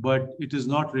 but it is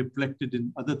not reflected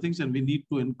in other things, and we need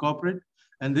to incorporate.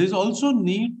 And there is also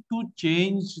need to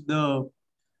change the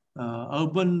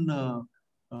urban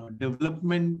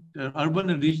development, urban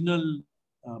and regional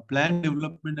plan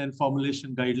development and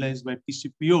formulation guidelines by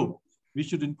TCPO, which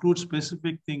should include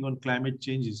specific thing on climate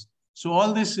changes. So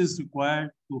all this is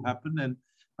required to happen.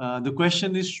 And the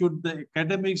question is, should the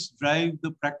academics drive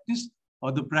the practice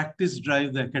or the practice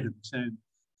drive the academics? And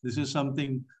this is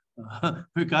something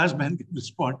Vikas Man can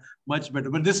respond much better.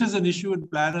 But this is an issue in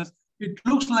planners. It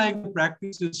looks like the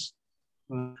practice is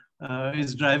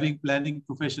driving planning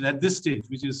profession at this stage,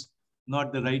 which is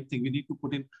not the right thing. We need to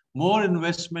put in more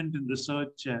investment in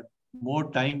research and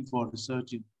more time for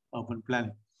research in urban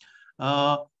planning.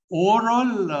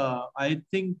 Overall, I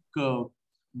think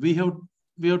we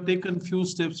have taken few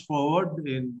steps forward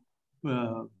in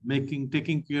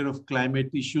taking care of climate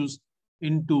issues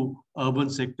into urban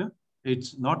sector.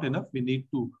 It's not enough. We need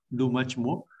to do much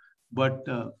more. But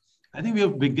I think we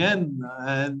have begun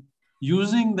and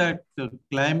using that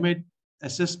climate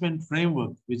assessment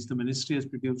framework, which the ministry has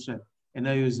produced and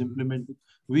NIO is implementing,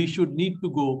 we should need to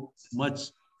go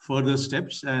much further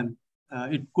steps. And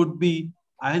it could be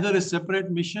either a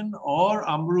separate mission or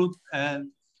Amrut and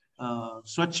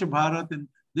Swachh Bharat. And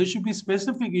there should be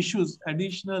specific issues,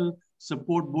 additional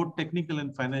support, both technical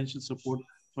and financial support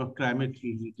for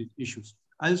climate-related issues.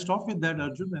 I'll stop with that,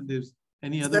 Arjun, and there's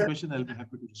any other question, I'll be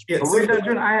happy to respond. Yes. Wait,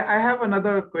 Arjun, I have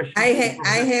another question. I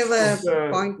have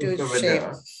a point to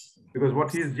share. because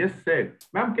what he's just said,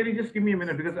 ma'am, can you just give me a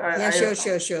minute? Because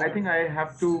sure. I think I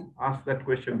have to ask that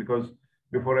question, because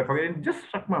before I forget, it just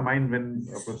struck my mind when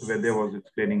Professor Vaidya was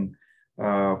explaining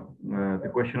the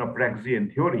question of praxis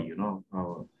and theory,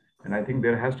 and I think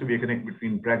there has to be a connection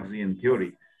between praxis and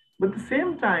theory. But at the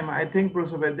same time, I think,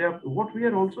 Professor Vaidya, what we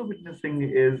are also witnessing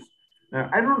is,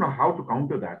 I don't know how to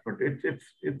counter that, but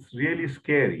it's really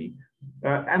scary.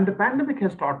 And the pandemic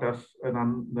has taught us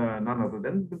none other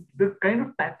than the kind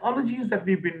of typologies that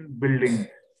we've been building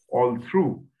all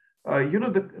through.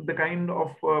 The kind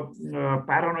of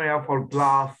paranoia for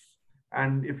glass.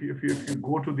 And if you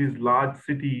go to these large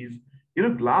cities,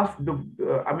 glass,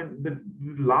 the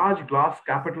large glass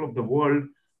capital of the world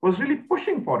was really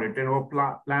pushing for it.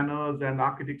 Planners and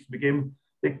architects became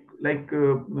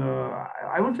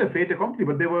I wouldn't say fait accompli,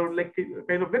 but they were like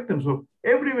kind of victims. So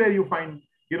everywhere you find,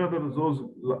 those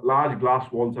large glass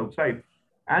walls outside.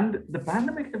 And the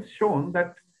pandemic has shown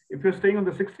that if you're staying on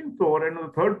the 16th floor and on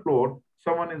the 3rd floor,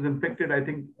 someone is infected, I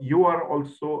think you are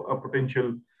also a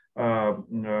potential,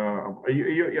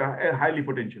 you're highly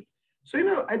potential.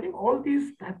 So, I think all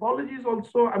these typologies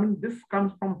also, I mean, this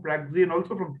comes from praxis and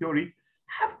also from theory,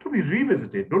 have to be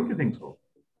revisited. Don't you think so?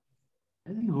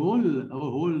 I think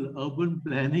our whole urban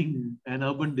planning and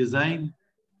urban design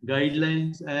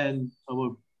guidelines and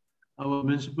our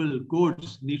municipal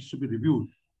codes needs to be reviewed.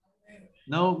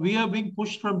 Now, we are being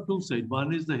pushed from two sides.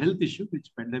 One is the health issue,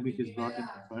 which pandemic has brought in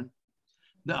front.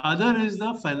 The other is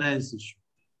the finance issue,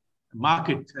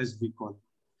 market, as we call it.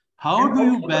 How do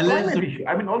you balance the issue?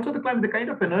 I mean, also the climate, the kind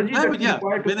of energy that's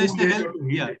required to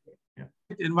heat.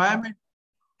 Environment,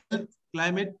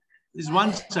 climate is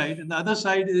one side, and the other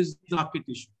side is the market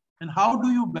issue. And how do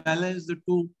you balance the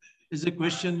two is a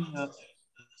question.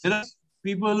 There are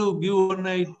people who give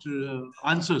overnight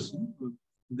answers.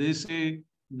 They say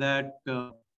that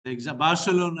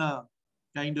Barcelona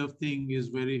kind of thing is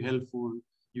very helpful.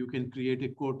 You can create a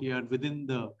courtyard within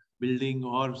the building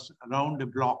or around a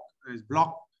block.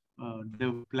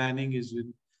 The planning is with.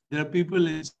 There are people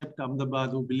in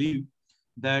Ahmedabad who believe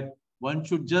that one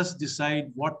should just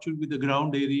decide what should be the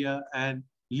ground area and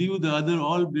leave the other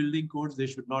all building codes. They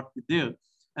should not be there,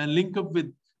 and link up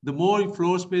with the more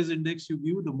floor space index you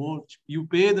give, the more you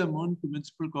pay the amount to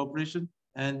municipal corporation.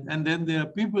 And then there are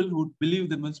people who believe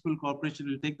the municipal corporation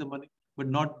will take the money, but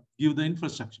not give the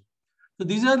infrastructure. So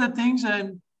these are the things,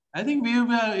 and I think we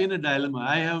are in a dilemma.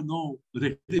 I have no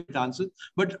ready answer.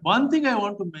 But one thing I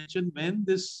want to mention, when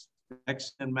this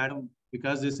vaccine, and Madam,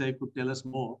 because this I could tell us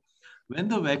more, when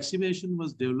the vaccination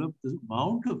was developed, the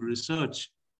amount of research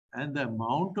and the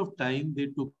amount of time they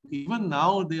took, even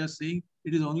now they are saying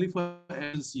it is only for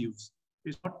emergency use.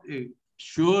 It's not a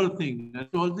sure thing. It's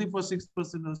only for 6%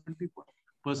 or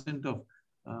 70%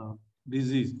 of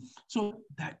disease. So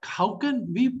how can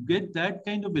we get that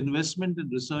kind of investment in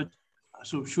research?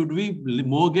 So should we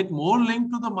get more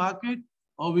linked to the market,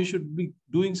 or we should be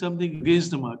doing something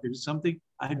against the market? It's something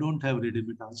I don't have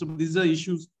ready-made answer. But these are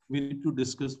issues we need to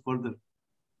discuss further.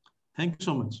 Thank you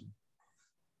so much.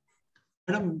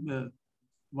 Madam,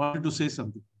 wanted to say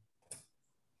something.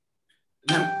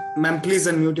 Ma'am, please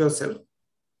unmute yourself.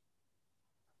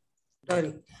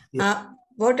 Sorry.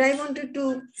 What I wanted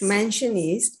to mention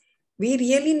is, we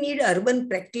really need urban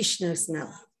practitioners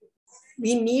now.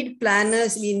 We need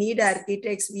planners, we need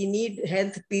architects, we need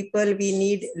health people, we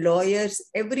need lawyers,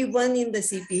 everyone in the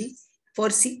city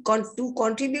to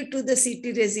contribute to the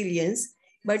city resilience.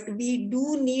 But we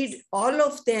do need all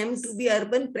of them to be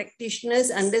urban practitioners,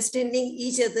 understanding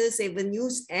each other's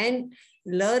avenues and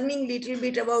learning little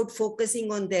bit about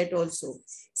focusing on that also.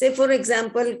 Say, for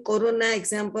example, Corona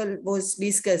example was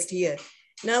discussed here.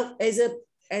 Now, as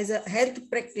a health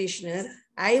practitioner,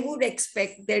 I would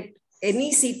expect that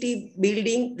any city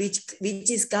building which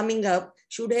is coming up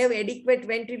should have adequate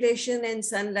ventilation and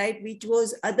sunlight, which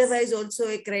was otherwise also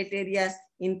a criteria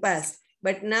in past.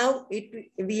 But now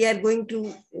we are going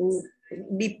to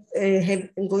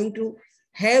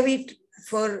have it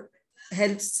for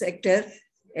health sector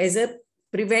as a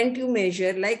preventive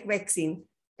measure like vaccine.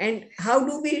 And how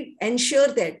do we ensure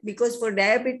that? Because for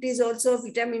diabetes also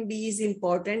vitamin D is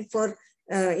important. For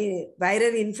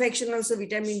viral infection also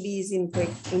vitamin D is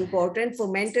important. For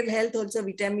mental health also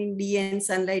vitamin D and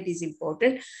sunlight is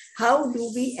important. How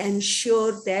do we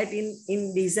ensure that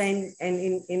in design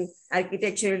and in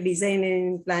architectural design and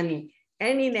in planning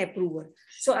and in approval?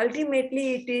 So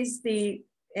ultimately it is the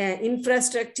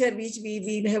infrastructure which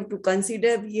we will have to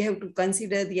consider. We have to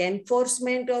consider the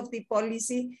enforcement of the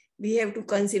policy. We have to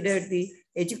consider the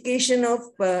education of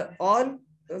all,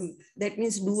 that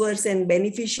means doers and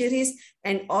beneficiaries,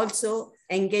 and also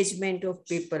engagement of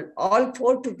people. All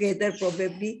four together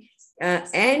probably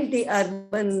and the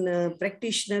urban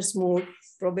practitioners mode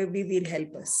probably will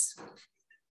help us.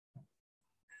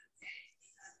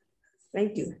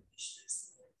 Thank you.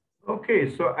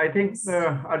 Okay, so I think,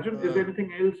 Arjun, is there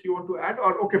anything else you want to add?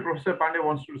 Or, okay, Professor Pandey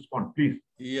wants to respond, please.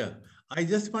 Yeah, I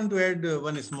just want to add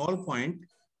one small point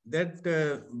that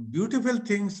beautiful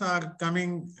things are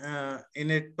coming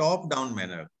in a top-down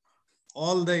manner.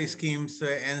 All the schemes,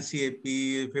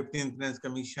 NCAP, 15th Finance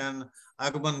Commission,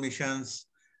 urban missions,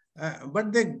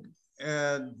 but they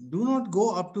do not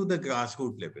go up to the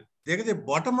grassroots level. There is a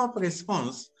bottom-up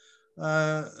response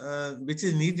which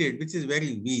is needed, which is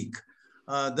very weak.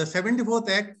 The 74th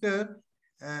Act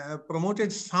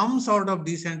promoted some sort of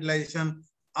decentralization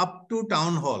up to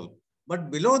town hall, but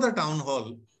below the town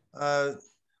hall,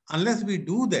 unless we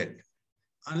do that,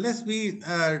 unless we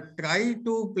try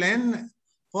to plan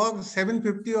for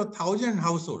 750 or 1,000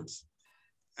 households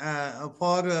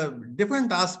for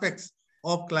different aspects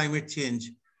of climate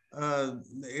change,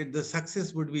 the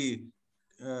success would be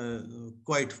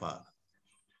quite far.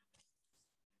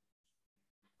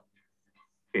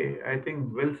 Okay, I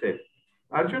think well said.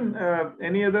 Arjun,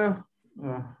 any other?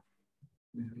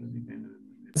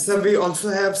 Sir, we also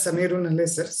have Samir Unhale,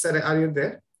 sir. Sir, are you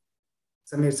there?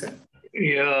 Samir, sir.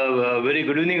 Yeah, very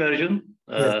good evening, Arjun.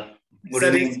 Yes.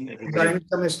 Good evening, everybody. Joint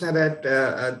Commissioner at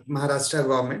Maharashtra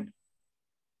government.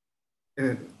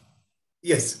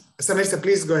 Yes, Samir, sir,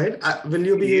 please go ahead. Will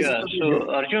you be using the video?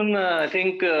 So Arjun, I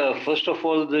think first of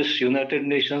all, this United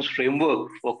Nations framework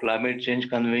for climate change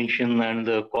convention and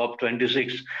the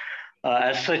COP26,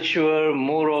 as such, were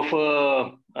more of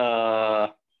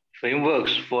a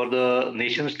frameworks for the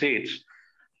nation states,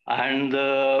 and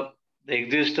the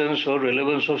existence or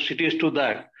relevance of cities to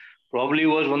that probably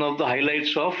was one of the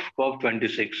highlights of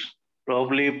COP26.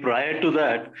 Probably prior to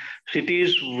that,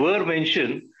 cities were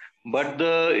mentioned, but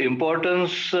the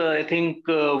importance, I think,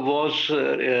 was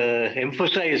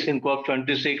emphasized in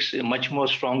COP26 much more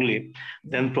strongly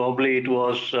than probably it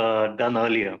was done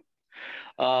earlier.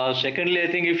 Secondly,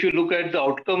 I think if you look at the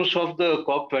outcomes of the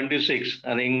COP26,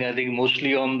 I think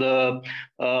mostly on the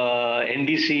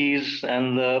NDCs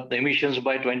and the emissions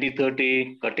by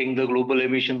 2030, cutting the global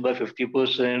emissions by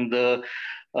 50%, the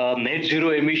net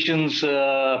zero emissions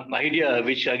idea,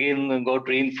 which again got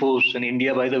reinforced. And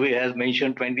India, by the way, has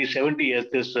mentioned 2070 as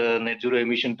this net zero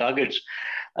emission targets.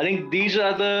 I think these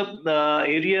are the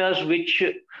areas which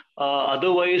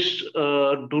otherwise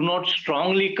do not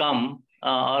strongly come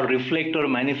or reflect or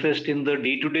manifest in the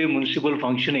day-to-day municipal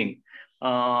functioning.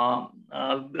 The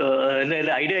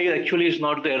idea actually is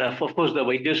not there. Of course, the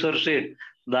Vaidya sir said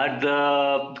that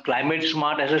the climate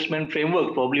smart assessment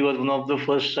framework probably was one of the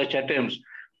first such attempts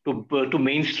to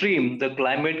mainstream the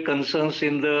climate concerns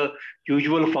in the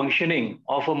usual functioning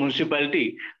of a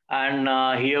municipality. And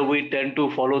here we tend to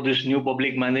follow this new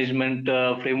public management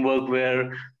framework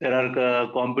where there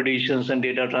are competitions and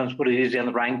data transparency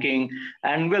and ranking.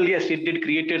 And well, yes, it did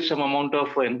create some amount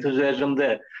of enthusiasm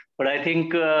there. But I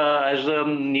think as the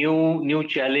new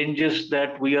challenges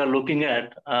that we are looking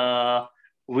at,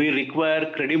 we require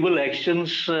credible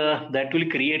actions that will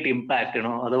create impact.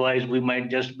 Otherwise we might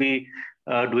just be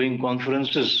doing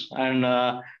conferences and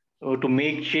to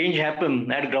make change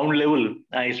happen at ground level,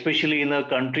 especially in a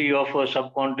country of a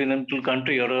subcontinental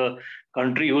country or a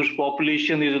country whose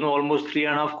population is almost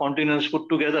 3.5 continents put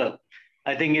together.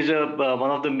 I think is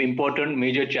one of the important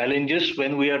major challenges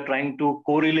when we are trying to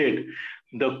correlate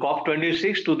the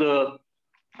COP26 to the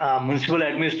municipal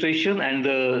administration and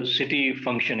the city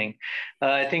functioning.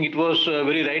 I think it was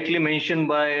very rightly mentioned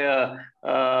by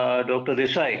Dr.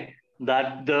 Desai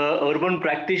that the urban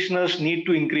practitioners need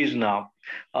to increase now.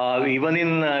 Even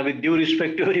in, with due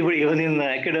respect to everybody, even in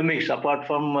academics, apart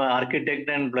from architect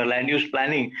and land use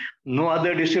planning, no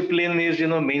other discipline is,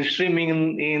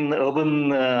 mainstreaming in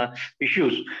urban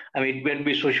issues. I mean, it might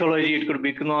be sociology, it could be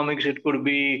economics, it could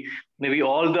be maybe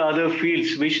all the other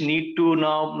fields which need to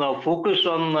now focus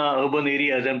on urban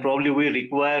areas, and probably we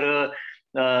require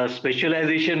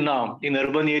specialization now in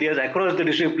urban areas across the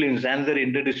disciplines and their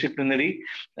interdisciplinary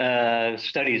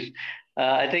studies.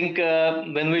 I think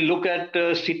when we look at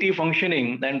city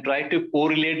functioning and try to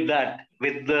correlate that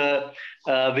with the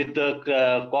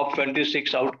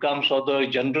COP26 outcomes or the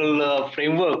general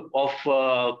framework of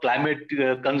climate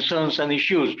concerns and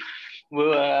issues,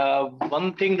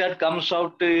 one thing that comes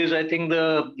out is, I think,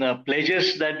 the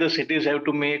pledges that the cities have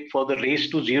to make for the race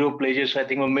to zero pledges, I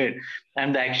think, were made,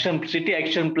 and the city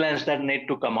action plans that need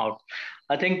to come out.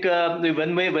 I think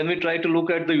when we try to look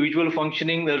at the usual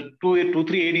functioning, there are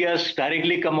three areas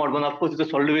directly come out. One, of course, is the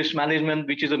solid waste management,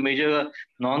 which is a major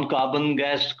non-carbon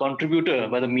gas contributor.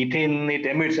 By the methane it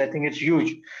emits, I think it's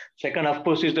huge. Second, of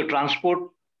course, is the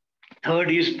transport.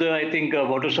 Third is the, I think,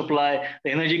 water supply,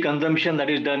 the energy consumption that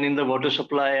is done in the water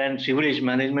supply and sewerage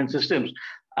management systems.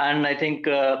 And I think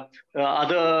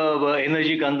other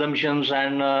energy consumptions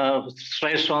and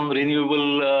stress on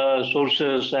renewable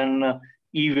sources and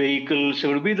e-vehicles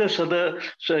would be the other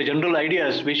general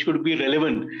ideas which could be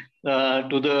relevant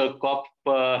to the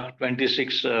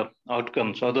COP26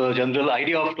 outcomes, or the general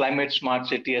idea of climate smart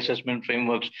city assessment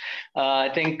frameworks. I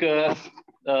think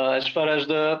as far as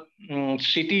the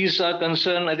cities are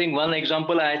concerned, I think one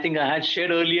example I had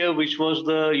shared earlier, which was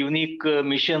the unique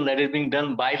mission that is being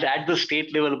done at the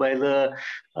state level by the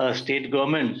state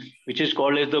government, which is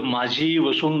called as the Maji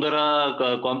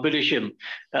Vasundhara competition,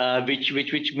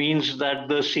 which means that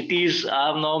the cities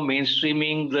are now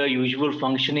mainstreaming the usual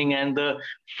functioning and the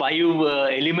 5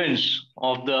 elements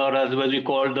of the, or as we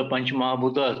call the Panch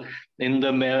Mahabhutas, in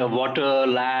the water,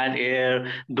 land, air.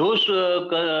 Those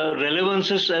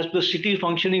relevances as the city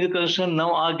functioning is concerned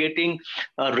now are getting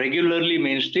regularly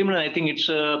mainstream, and I think it's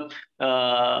an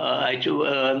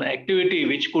activity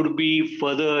which could be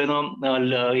further,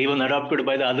 even adopted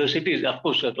by the other cities. Of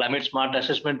course, a climate smart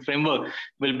assessment framework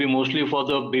will be mostly for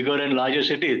the bigger and larger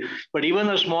cities, but even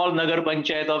a small Nagar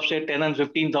Panchayat of say 10 and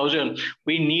 15,000,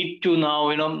 we need to now,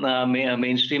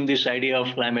 mainstream this idea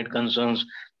of climate concerns.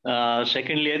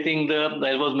 Secondly, I think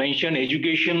as was mentioned,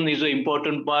 education is an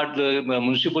important part. The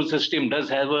municipal system does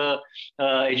have a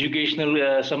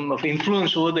educational some of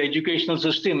influence over the educational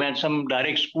system and some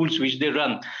direct schools which they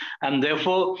run, and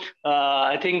therefore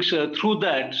I think through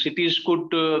that cities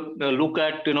could look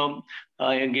at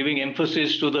giving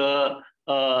emphasis to the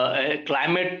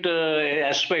climate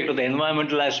aspect or the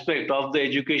environmental aspect of the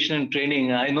education and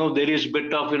training. I know there is a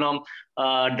bit of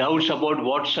doubts about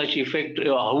what such effect,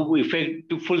 how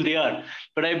effectful they are,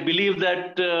 but I believe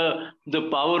that the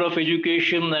power of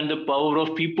education and the power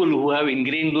of people who have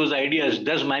ingrained those ideas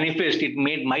does manifest. It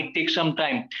might take some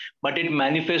time, but it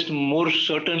manifests more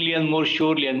certainly and more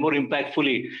surely and more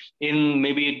impactfully in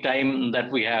maybe time that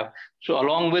we have. So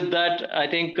along with that, I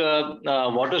think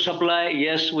water supply,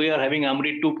 yes, we are having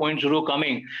Amrit 2.0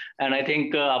 coming. And I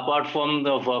think apart from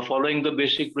following the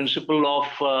basic principle of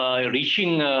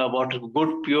reaching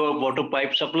good, pure water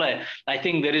pipe supply, I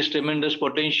think there is tremendous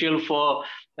potential for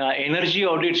energy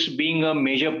audits being a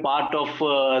major part of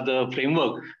the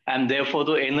framework. And therefore,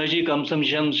 the energy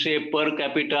consumption, say, per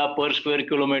capita, per square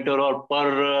kilometer, or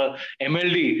per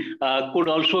MLD could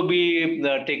also be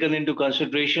taken into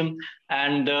consideration.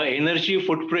 And the energy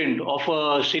footprint of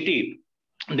a city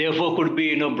therefore could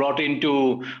be brought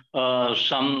into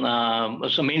some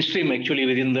mainstream actually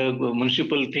within the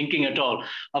municipal thinking at all.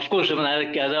 Of course, as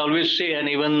I always say, and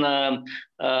even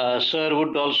sir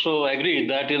would also agree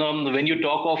that when you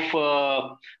talk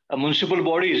of municipal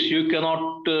bodies, you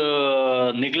cannot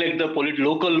neglect the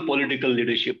local political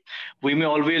leadership. We may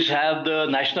always have the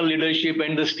national leadership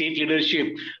and the state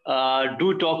leadership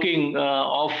do talking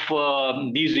of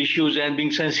these issues and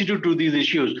being sensitive to these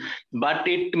issues, but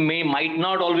it might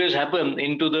not always happen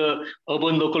into the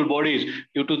urban local bodies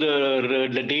due to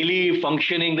the daily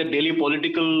functioning, the daily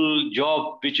political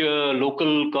job which a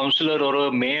local councillor or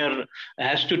a mayor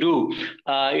has to do.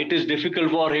 It is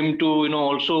difficult for him to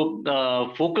also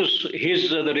focus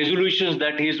the resolutions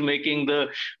that he is making, the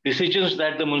decisions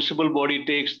that the municipal body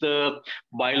takes, the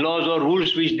bylaws or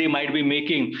rules which they might be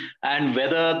making, and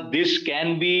whether this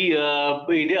can be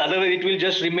otherwise it will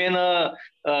just remain a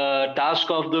task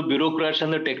of the bureaucrats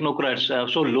and the technocrats.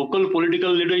 So local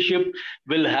political leadership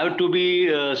will have to be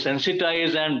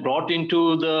sensitized and brought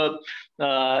into the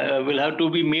will have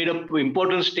to be made an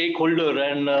important stakeholder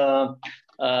and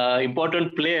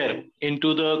important player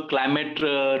into the climate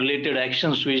related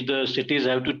actions which the cities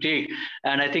have to take.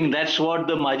 And I think that's what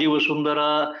the Maji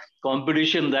Vasundhara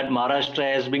competition that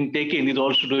Maharashtra has been taking is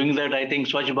also doing that. I think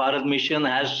Swachh Bharat mission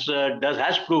has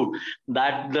proved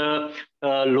that the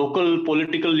local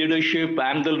political leadership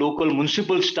and the local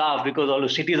municipal staff, because all the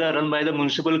cities are run by the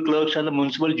municipal clerks and the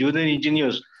municipal junior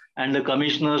engineers, and the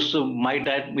commissioners might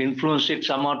have influenced it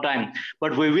some more time.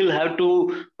 But we will have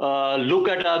to look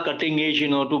at our cutting edge,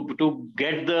 to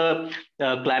get the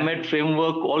climate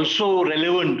framework also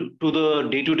relevant to the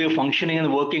day-to-day functioning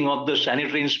and working of the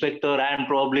sanitary inspector and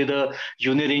probably the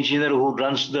junior engineer who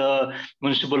runs the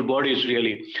municipal bodies,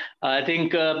 really. I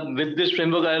think with this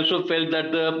framework, I also felt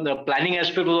that the planning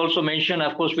aspect was also mentioned,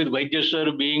 of course, with Vaidya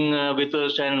sir being with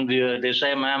us and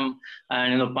Desai ma'am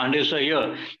and Pandey sir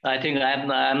here. I think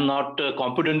I'm not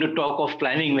competent to talk of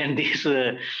planning when these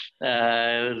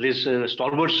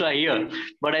stalwarts are here.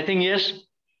 But I think, yes,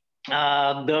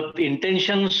 the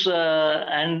intentions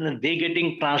and they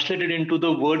getting translated into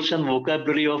the words and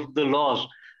vocabulary of the laws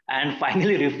and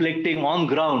finally reflecting on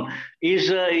ground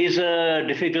is a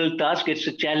difficult task. It's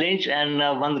a challenge, and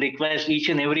one requires each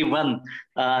and every one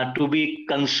to be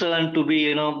concerned, to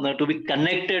be to be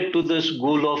connected to this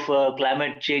goal of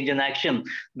climate change and action.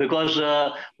 Because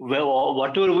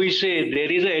whatever we say,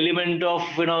 there is an element of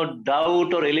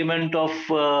doubt or element of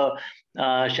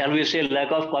shall we say,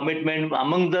 lack of commitment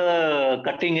among the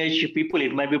cutting edge people.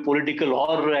 It might be political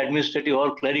or administrative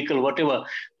or clerical, whatever.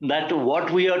 That what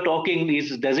we are talking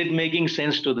is, does it making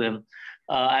sense to them?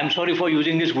 I'm sorry for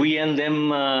using this we and them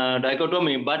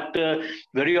dichotomy, but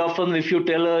very often if you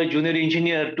tell a junior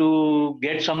engineer to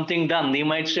get something done, they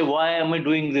might say, why am I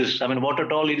doing this? I mean, what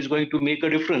at all it is going to make a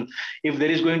difference? If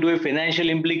there is going to be a financial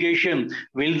implication,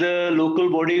 will the local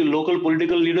body, local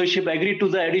political leadership agree to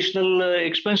the additional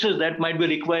expenses that might be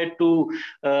required to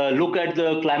look at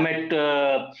the climate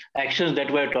actions that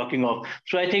we're talking of?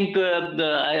 So I think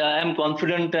I am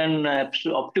confident and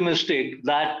optimistic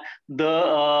that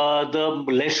the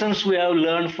lessons we have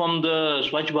learned from the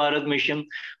Swachh Bharat mission,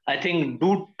 I think,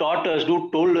 tell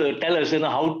us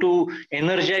how to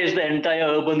energize the entire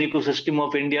urban ecosystem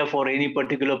of India for any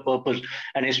particular purpose.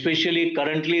 And especially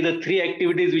currently, the three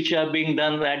activities which are being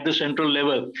done at the central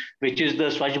level, which is the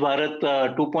Swachh Bharat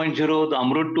 2.0, the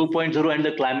Amrut 2.0, and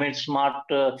the climate smart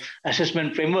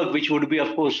assessment framework, which would be,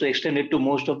 of course, extended to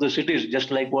most of the cities, just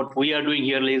like what we are doing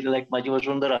here, like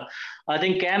Majivasundara. I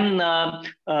think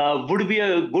would be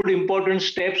a good important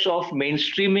steps of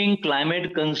mainstreaming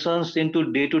climate concerns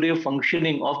into day-to-day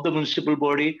functioning of the municipal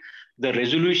body, the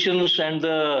resolutions and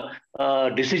the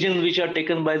decisions which are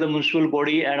taken by the municipal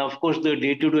body, and of course the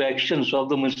day-to-day actions of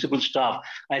the municipal staff.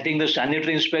 I think the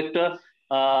sanitary inspector,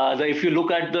 if you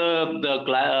look at the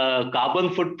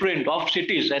carbon footprint of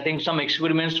cities, I think some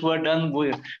experiments were done.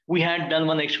 We had done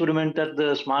one experiment at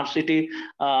the smart city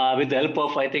with the help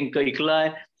of, I think,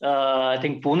 ICLAI. I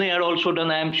think Pune had also done.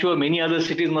 I am sure many other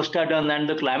cities must have done. And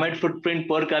the climate footprint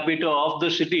per capita of the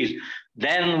cities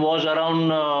then was around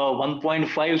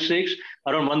 1.56,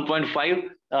 around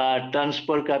 1.5 tons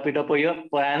per capita per year,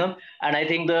 per annum. And I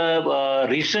think the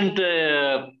recent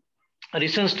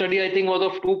study, I think, was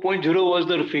of 2.0 was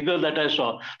the figure that I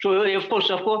saw. So of course,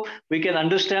 we can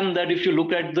understand that if you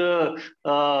look at the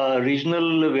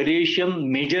regional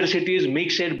variation, major cities, big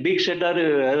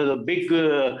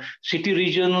city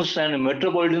regions and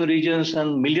metropolitan regions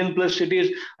and million plus cities,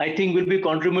 I think will be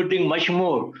contributing much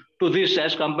more to this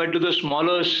as compared to the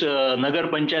smaller Nagar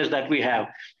Panchayats that we have.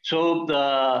 So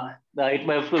it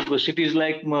might have cities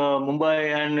like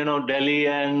Mumbai and Delhi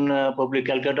and probably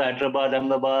Calcutta, Hyderabad,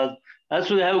 Ahmedabad,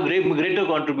 also have greater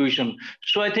contribution.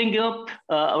 So I think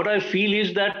what I feel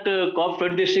is that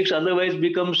COP26 otherwise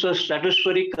becomes a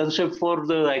stratospheric concept for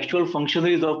the actual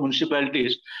functionaries of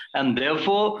municipalities, and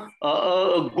therefore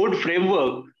a good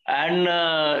framework and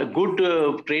good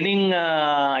training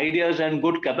ideas and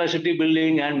good capacity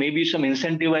building and maybe some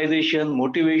incentivization,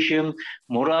 motivation,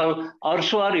 morale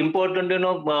also are important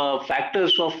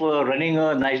factors of running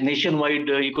a nationwide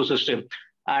ecosystem.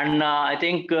 And I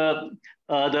think the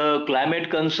climate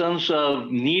concerns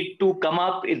need to come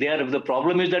up. The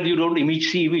problem is that you don't immediately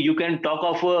see. You can talk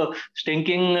of a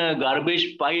stinking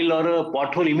garbage pile or a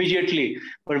pothole immediately,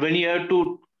 but when you have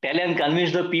to tell and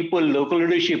convince the people, local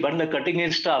leadership and the cutting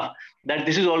edge staff that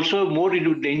this is also more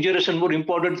dangerous and more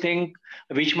important thing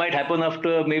which might happen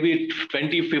after maybe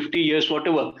 20, 50 years,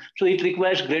 whatever. So it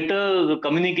requires greater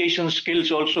communication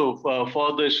skills also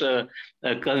for this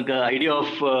idea of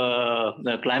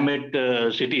the climate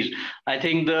cities. I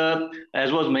think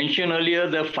as was mentioned earlier,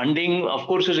 the funding, of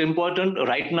course, is important.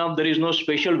 Right now, there is no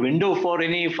special window for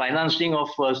any financing of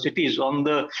cities on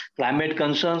the climate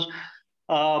concerns.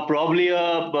 Probably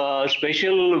a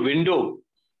special window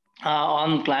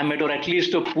on climate, or at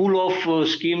least a pool of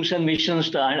schemes and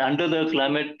missions under the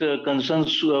climate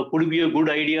concerns could be a good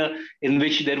idea, in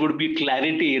which there would be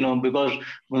clarity, because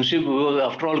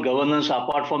after all, governance,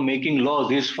 apart from making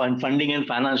laws, is funding and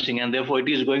financing, and therefore it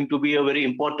is going to be a very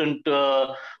important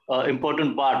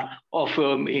important part of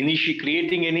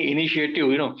creating any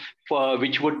initiative, for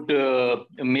which would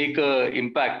make an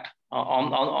impact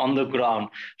on the ground.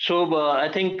 So I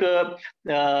think I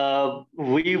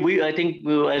think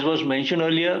as was mentioned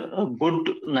earlier, a good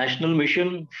national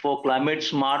mission for climate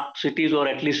smart cities, or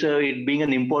at least it being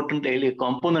an important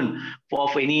component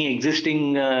of any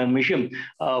existing mission,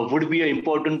 would be an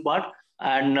important part.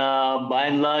 And by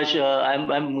and large,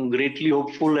 I'm greatly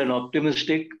hopeful and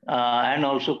optimistic, and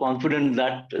also confident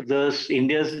that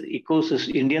India's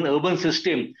ecosystem, Indian urban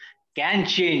system, can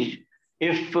change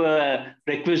if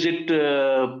requisite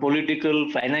political,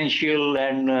 financial,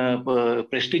 and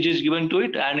prestige is given to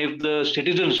it, and if the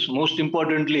citizens, most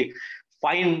importantly,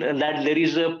 find that there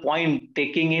is a point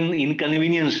taking in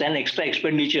inconvenience and extra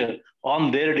expenditure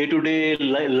on their day-to-day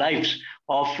lives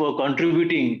of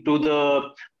contributing to the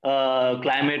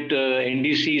climate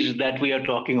NDCs that we are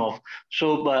talking of.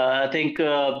 So I think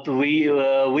we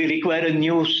require a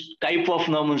new type of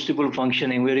municipal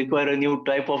functioning. We require a new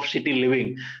type of city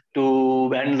living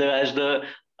to, and as the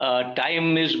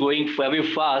time is going very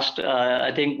fast.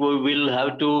 I think we will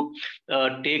have to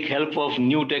take help of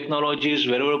new technologies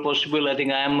wherever possible. I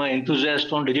think I am an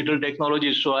enthusiast on digital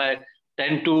technologies, so I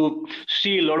tend to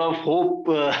see a lot of hope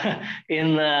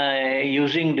in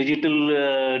using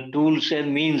digital tools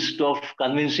and means of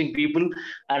convincing people.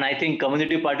 And I think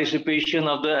community participation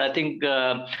of the, I think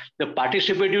the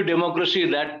participative democracy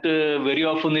that very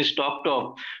often is talked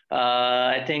of,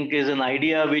 I think is an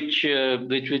idea which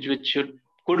should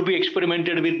could be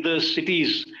experimented with the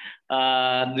cities,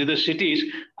 and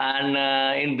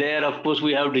in there, of course,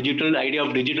 we have digital idea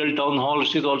of digital town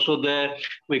halls is also there.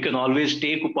 We can always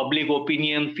take public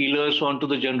opinion feelers onto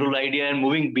the general idea and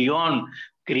moving beyond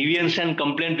grievance and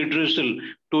complaint redressal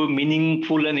to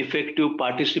meaningful and effective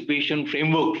participation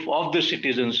framework of the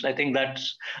citizens. I think that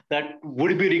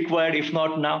would be required, if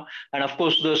not now. And of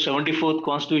course, the 74th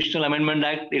Constitutional Amendment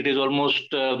Act, it is almost,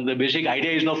 the basic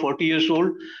idea is now 40 years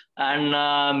old.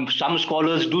 And some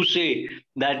scholars do say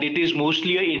that it is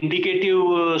mostly an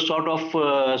indicative sort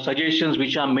of suggestions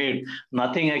which are made.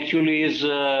 Nothing actually is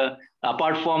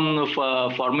apart from the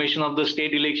formation of the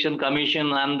State Election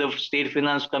Commission and the State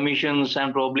Finance Commissions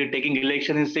and probably taking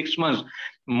election in 6 months.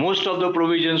 Most of the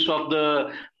provisions of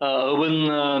the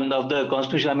of the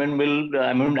Constitutional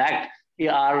Amendment Act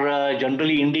are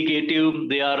generally indicative.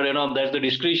 They are, that's the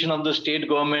discretion of the state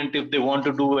government if they want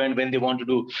to do and when they want to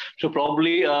do. So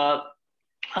probably,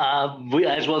 we,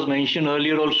 as was mentioned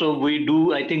earlier also,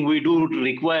 I think we do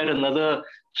require another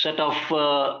set of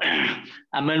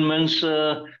amendments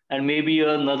and maybe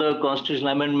another constitutional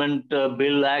amendment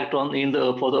bill act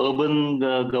for the urban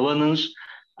governance.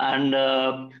 And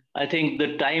I think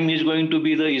the time is going to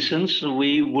be the essence.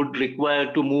 We would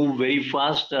require to move very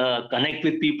fast, connect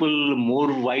with people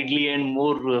more widely and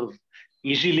more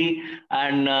easily,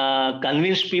 and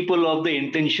convince people of the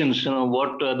intentions.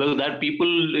 That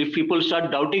people, if people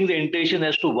start doubting the intention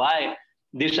as to why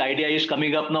this idea is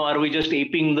coming up now, are we just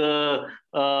aping the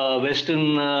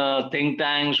Western think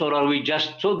tanks, or are we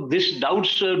just, so these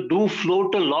doubts do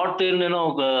float a lot in,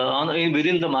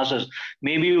 within the masses.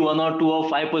 Maybe 1 or 2 or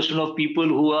 5% of people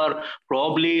who are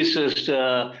probably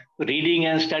reading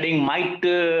and studying might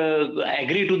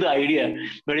agree to the idea.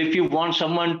 But if you want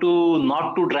someone to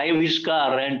not to drive his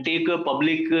car and take a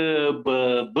public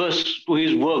bus to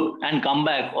his work and come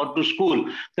back or to school,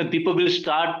 then people will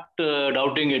start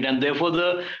doubting it. And therefore,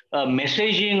 the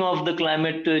messaging of the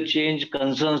climate change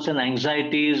concerns and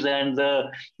anxieties and the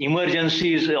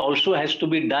emergencies also has to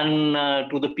be done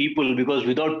to the people, because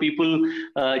without people,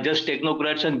 just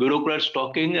technocrats and bureaucrats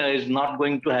talking is not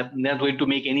going to happen, not going to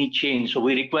make any change. So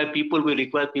we require people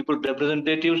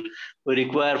representatives, we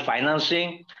require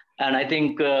financing. And I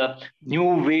think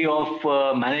new way of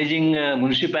managing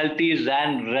municipalities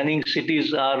and running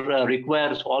cities are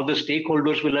requires. All the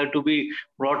stakeholders will have to be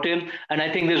brought in. And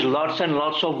I think there's lots and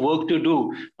lots of work to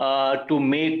do to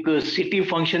make city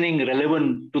functioning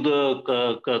relevant to the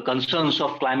concerns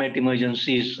of climate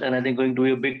emergencies. And I think going to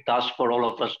be a big task for all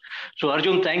of us. So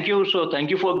Arjun, thank you. So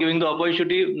thank you for giving the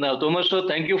opportunity. Now, Thomas, sir,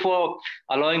 thank you for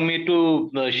allowing me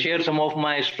to share some of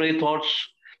my stray thoughts.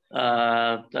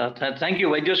 Thank you,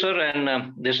 Vaidya sir,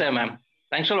 and Desai ma'am.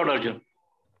 Thanks a lot, Arjun.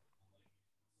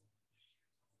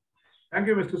 Thank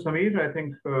you, Mr. Sameer. I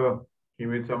think he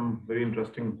made some very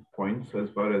interesting points as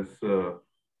far as the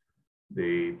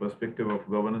perspective of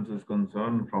governance is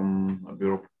concerned from a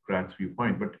bureaucrat's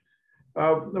viewpoint. But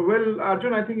well,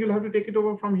 Arjun, I think you'll have to take it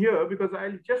over from here, because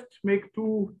I'll just make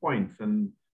 2 points.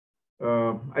 And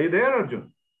are you there,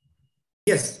 Arjun?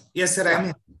 Yes, sir, I'm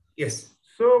here. Yes.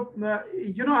 So,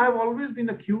 I've always been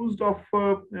accused of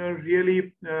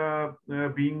really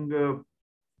being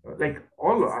like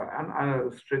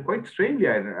quite strangely,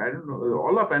 I don't know,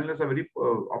 all our panelists are very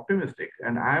optimistic,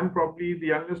 and I am probably the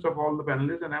youngest of all the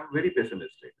panelists, and I'm very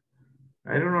pessimistic.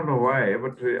 I do not know why,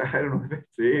 but I don't know if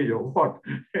it's age or what.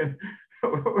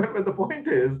 But the point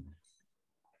is,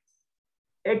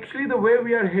 actually, the way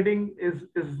we are heading is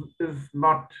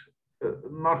not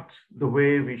the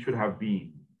way we should have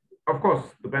been. Of course,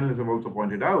 the panelists have also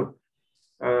pointed out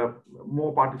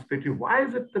more participatory. Why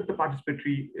is it that the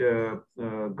participatory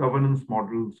governance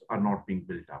models are not being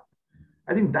built up?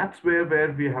 I think that's where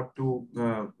we have to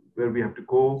go, where we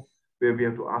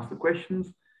have to ask the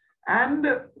questions. And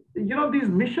these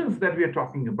missions that we are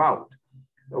talking about,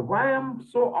 Why I'm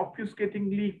so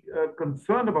obfuscatingly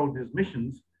concerned about these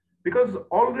missions, because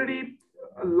already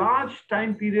a large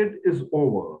time period is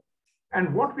over.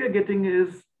 And what we are getting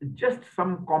is just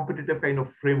some competitive kind of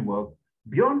framework.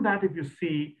 Beyond that, if you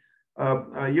see,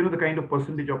 the kind of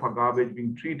percentage of our garbage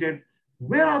being treated,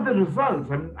 where are the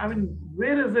results? I mean,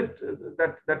 where is it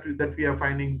that we are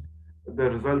finding the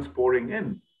results pouring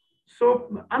in?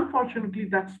 So unfortunately,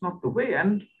 that's not the way.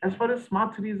 And as far as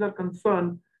smart cities are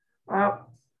concerned, uh,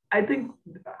 I think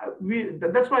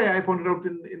that's why I pointed out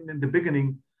in the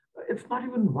beginning, it's not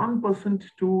even 1%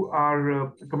 to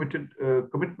our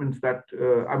commitments that,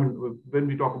 when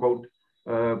we talk about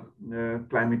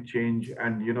climate change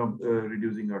and,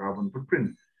 reducing our carbon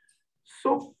footprint.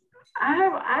 So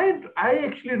I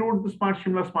actually wrote the Smart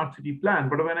Shimla Smart City plan,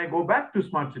 but when I go back to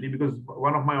Smart City, because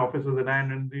one of my officers and I,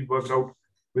 and we worked out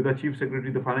with the Chief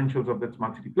Secretary the financials of that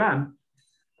Smart City plan,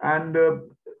 and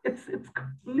it's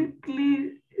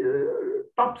completely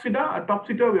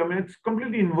topsy-turvy. I mean, it's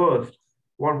completely inversed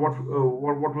what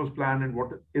was planned and what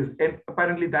is, and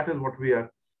apparently that is what we are.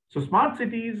 So smart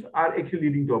cities are actually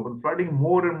leading to urban flooding,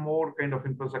 more and more kind of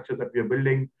infrastructure that we are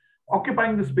building,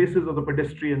 occupying the spaces of the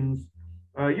pedestrians.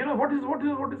 What is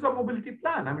our mobility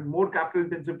plan? I mean, more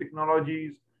capital-intensive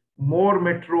technologies, more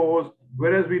metros.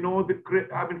 Whereas we know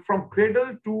from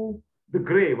cradle to the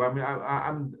grave.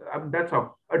 That's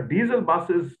how a diesel bus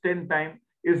is 10 times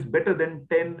is better than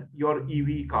 10 your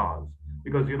EV cars,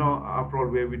 because after all,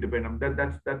 where we depend on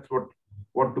that's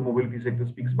what the mobility sector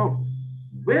speaks about.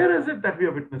 Where is it that we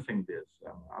are witnessing this?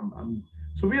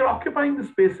 So we are occupying the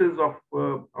spaces of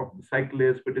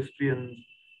cyclists, pedestrians.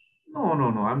 No.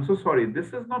 I'm so sorry. This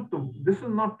is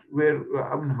not where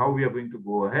how we are going to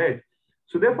go ahead.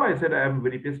 So therefore, I said I am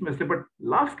very pessimistic. But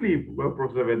lastly,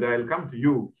 Professor Veda, I'll come to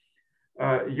you.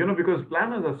 Because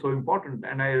planners are so important,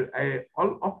 and I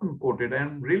often quote it.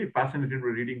 I'm really fascinated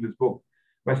with reading this book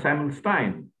by Samuel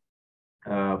Stein.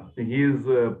 He is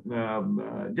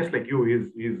just like you.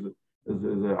 He's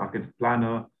an architect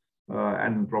planner,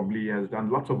 and probably has done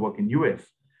lots of work in US.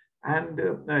 And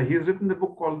he has written the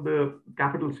book called The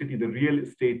Capital City, the Real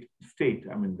Estate State.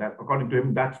 I mean, that according to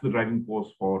him, that's the driving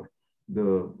force for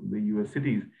the US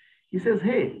cities. He says,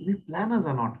 hey, we planners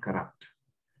are not corrupt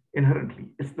inherently.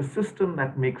 It's the system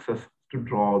that makes us to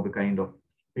draw the kind of,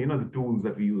 the tools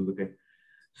that we use. Okay.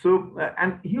 So,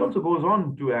 and he also goes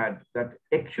on to add that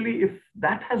actually, if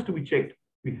that has to be checked,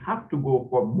 we have to go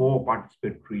for more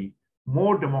participatory,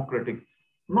 more democratic,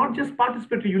 not just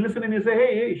participatory. You listen and you say,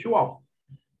 hey, show off.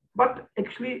 But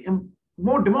actually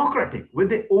more democratic, where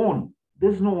they own.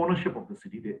 There's no ownership of the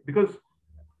city there, because,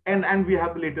 and we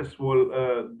have the latest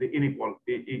the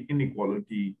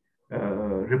inequality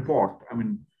report. I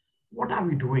mean, what are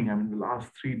we doing? I mean, the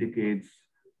last 3 decades.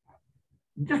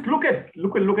 Just look at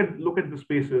the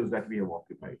spaces that we have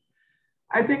occupied.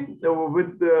 I think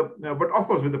but of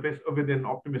course with an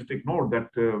optimistic note that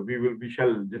we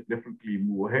shall definitely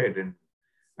move ahead,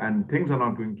 and things are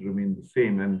not going to remain the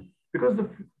same. And because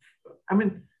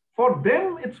for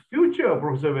them it's future,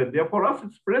 Professor Vedya. For us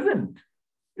it's present.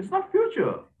 It's not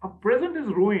future. Our present is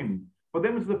ruined. For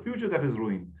them it's the future that is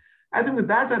ruined. I think with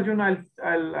that, Arjun, I'll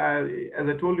as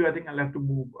I told you, I think I'll have to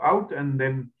move out, and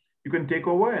then you can take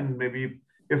over, and maybe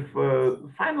if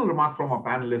final remark from our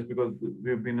panelists, because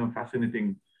we've been a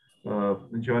fascinating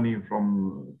journey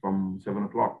from 7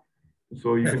 o'clock.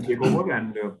 So you can take over,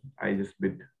 and I just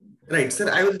bid. Right, sir.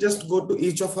 I will just go to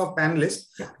each of our panelists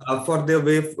for their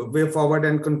way forward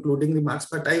and concluding remarks.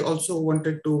 But I also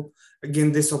wanted to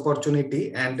gain this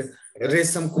opportunity and raise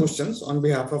some questions on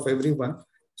behalf of everyone.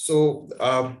 So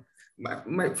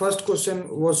my first question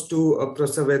was to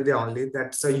Professor Vedya only,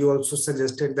 that you also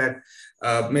suggested that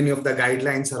many of the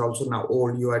guidelines are also now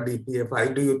old,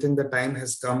 URDPFI. Do you think the time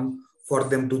has come for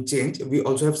them to change? We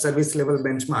also have service level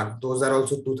benchmark. Those are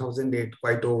also 2008,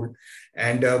 quite old.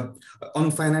 And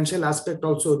on financial aspect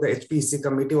also, the HPC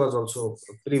committee was also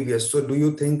previous. So do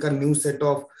you think a new set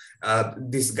of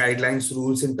these guidelines,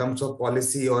 rules in terms of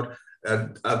policy, or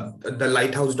the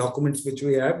lighthouse documents which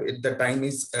we have, the time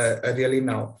is really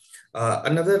now?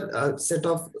 Another set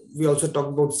of, we also talk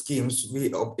about schemes.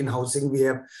 We in housing, we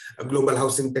have a global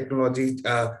housing technology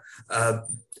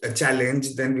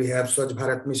challenge. Then we have Swachh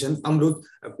Bharat Mission, Amrut,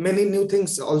 many new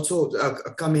things also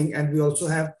coming, and we also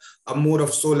have more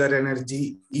of solar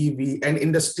energy, EV, and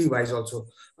industry-wise also.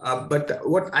 But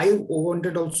what I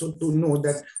wanted also to know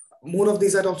that more of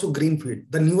these are also greenfield,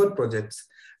 the newer projects.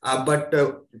 But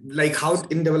like how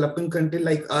in developing country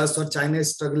like us or China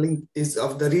is struggling is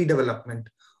of the redevelopment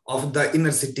of the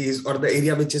inner cities or the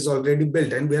area which is already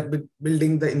built, and we have been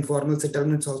building the informal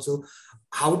settlements also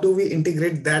how do we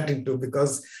integrate that into,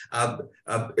 because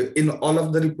in all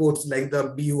of the reports like the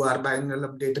BUR, biennial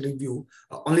update review,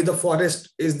 only the forest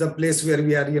is the place where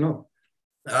we are,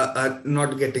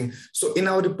 not getting. So in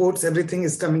our reports, everything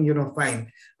is coming,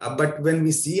 fine. But when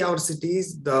we see our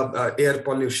cities, the air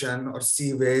pollution or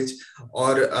sewage,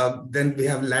 or then we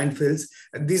have landfills,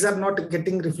 these are not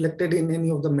getting reflected in any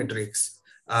of the metrics.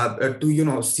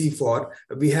 To see for,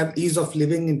 we have ease of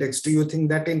living index. Do you think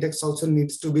that index also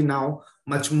needs to be now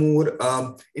much more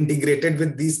integrated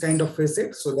with these kind of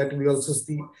facets, so that we also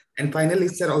see? And finally,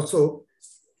 sir, also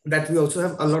that we also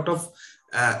have a lot of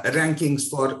rankings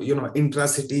for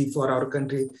intra-city for our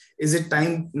country. Is it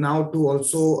time now to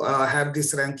also have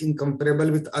this ranking comparable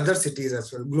with other cities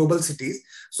as well, global cities?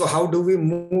 So how do we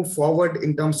move forward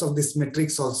in terms of this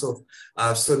metrics also,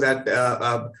 so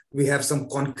that we have some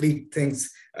concrete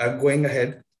things going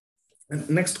ahead?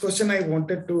 Next question I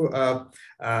wanted to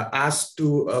ask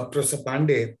to Professor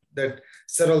Pandey, that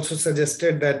sir also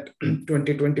suggested that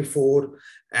 2024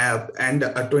 and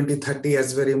 2030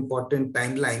 as very important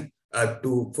timeline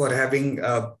for having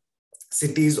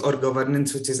cities or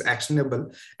governance which is actionable.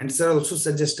 And sir also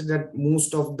suggested that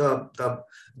most of the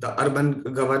urban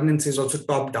governance is also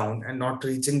top down and not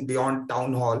reaching beyond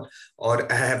town hall, or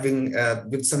having,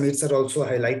 which Samir sir also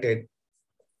highlighted.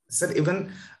 Sir,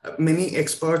 even many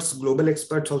experts, global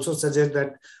experts also suggest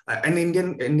that, and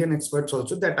Indian experts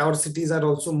also, that our cities are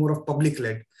also more of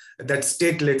public-led, that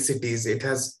state-led cities. It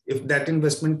has, if that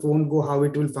investment won't go, how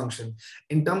it will function.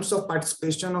 In terms of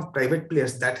participation of private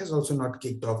players, that has also not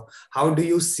kicked off. How do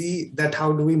you see that?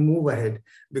 How do we move ahead?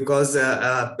 Because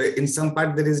in some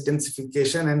part there is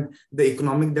densification and the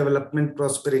economic development,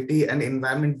 prosperity and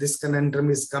environment, this conundrum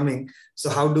is coming. So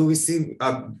how do we see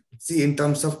in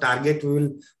terms of target, we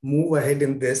will move ahead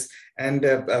in this? And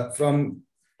from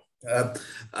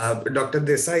Dr.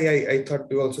 Desai, I thought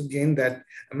to also gain that,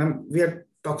 we are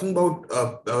talking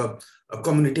about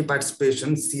community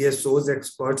participation, CSOs,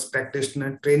 experts,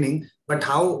 practitioner training, but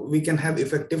how we can have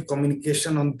effective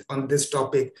communication on this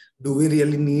topic? Do we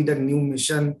really need a new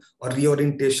mission or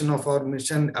reorientation of our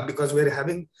mission? Because we're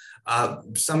having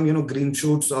some, green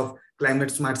shoots of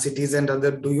climate smart cities and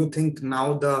other. Do you think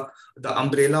now the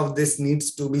umbrella of this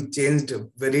needs to be changed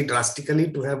very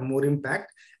drastically to have more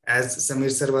impact? As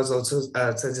Samir sir was also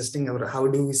suggesting, how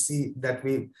do we see that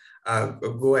we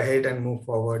go ahead and move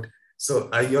forward? So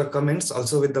your comments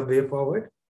also with the way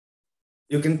forward.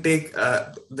 You can take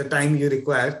the time you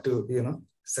require to,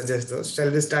 suggest those. Shall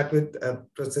we start with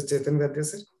Professor Chetan Vaidya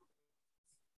sir?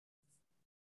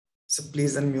 So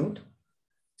please unmute.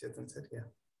 Chetan sir, yeah.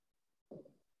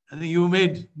 I think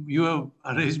you have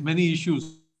raised many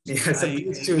issues. Yes,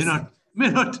 I may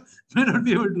not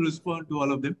be able to respond to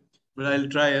all of them, but I'll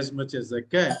try as much as I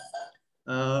can.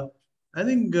 I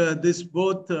think this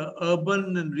both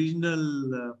urban and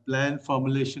regional plan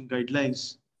formulation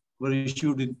guidelines were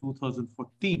issued in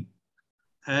 2014.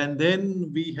 And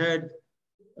then we had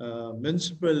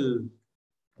municipal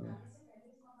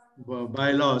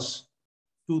bylaws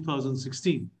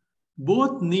 2016.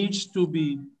 Both needs to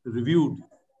be reviewed,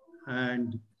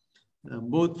 and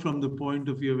both from the point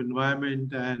of view of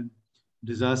environment and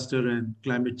disaster and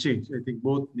climate change. I think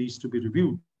both needs to be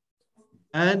reviewed.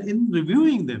 And in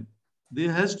reviewing them,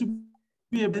 there has to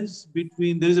be a balance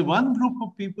between, there is one group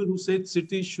of people who said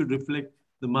cities should reflect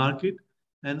the market,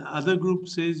 and other group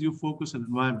says you focus on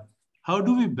environment. How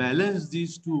do we balance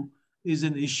these two is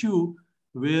an issue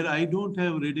where I don't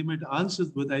have ready-made answers,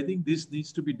 but I think this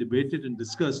needs to be debated and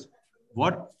discussed.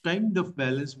 What kind of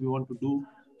balance we want to do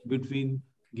between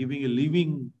giving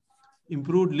a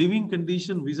improved living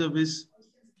condition vis-a-vis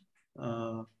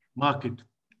market,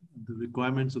 the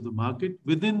requirements of the market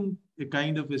within a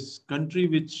kind of a country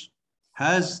which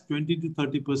has 20 to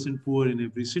 30% poor in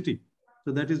every city.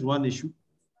 So that is one issue.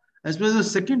 As well as the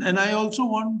second, and I also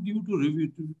want you to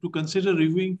review, to consider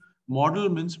reviewing Model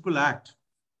Municipal Act.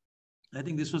 I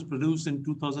think this was produced in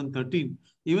 2013.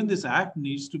 Even this act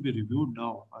needs to be reviewed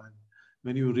now. And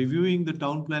when you're reviewing the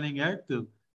Town Planning Act,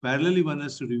 parallelly one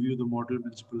has to review the Model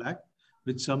Municipal Act,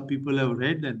 which some people have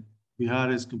read, and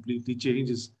Bihar has completely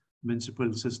changed its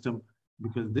municipal system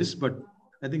because of this, but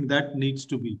I think that needs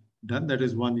to be done. That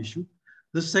is one issue.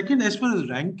 The second, as far as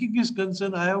ranking is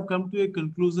concerned, I have come to a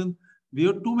conclusion, we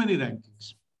have too many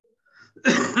rankings.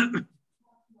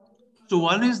 So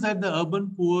one is that the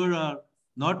urban poor are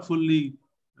not fully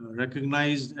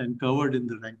recognized and covered in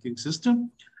the ranking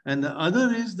system. And the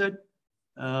other is that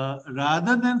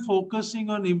rather than focusing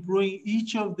on improving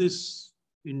each of these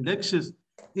indexes,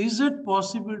 is it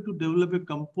possible to develop a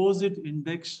composite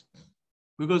index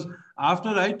Because after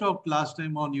I talked last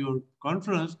time on your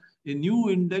conference, a new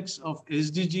index of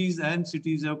SDGs and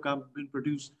cities been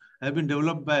produced, have been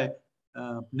developed by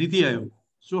Niti Aayog.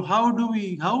 So how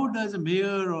does a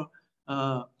mayor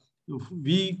or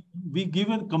we give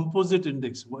a composite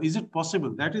index? Is it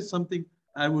possible? That is something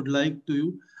I would like to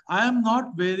you. I am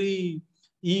not very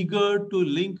eager to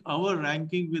link our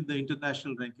ranking with the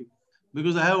international ranking,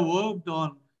 because I have worked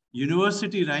on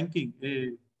university ranking,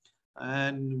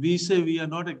 and we say we are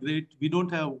not we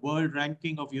don't have world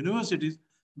ranking of universities,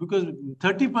 because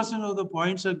 30% of the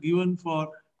points are given for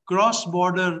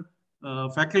cross-border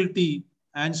faculty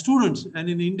and students. And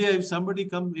in India, if somebody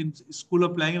comes in School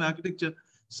of Planning and Architecture,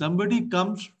 somebody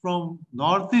comes from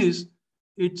Northeast,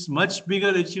 it's much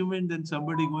bigger achievement than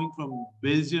somebody going from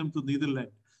Belgium to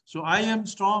Netherlands. So I am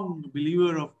strong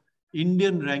believer of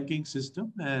Indian ranking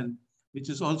system, and which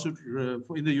is also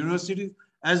in the universities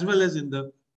as well as in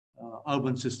the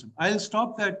urban system. I'll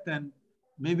stop that, and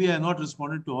maybe I not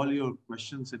responded to all your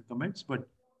questions and comments, but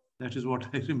that is what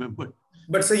I remember.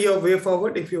 But sir, your way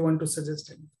forward, if you want to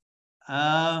suggest anything.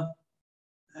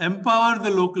 Empower the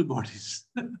local bodies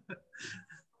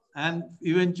and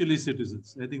eventually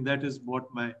citizens. I think that is what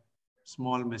my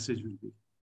small message will be.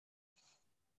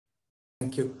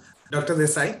 Thank you. Dr.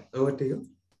 Desai, over to you.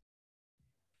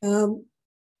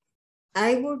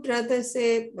 I would rather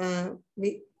say,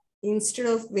 instead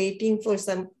of waiting for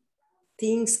some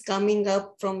things coming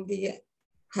up from the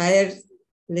higher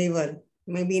level,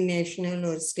 maybe national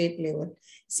or state level,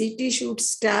 cities should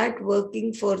start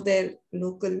working for their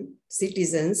local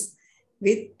citizens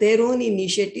with their own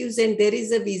initiatives, and there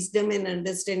is a wisdom and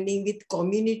understanding with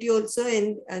community also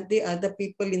and the other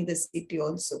people in the city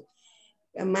also.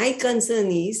 My concern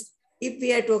is, if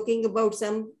we are talking about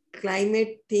some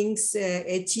climate things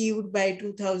achieved by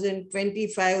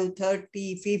 2025,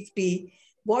 30, 50,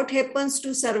 what happens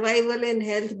to survival and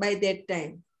health by that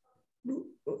time?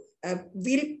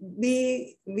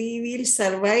 We will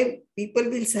survive, people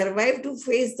will survive to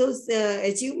face those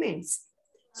achievements.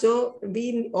 So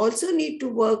we also need to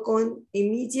work on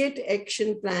immediate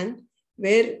action plan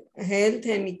where health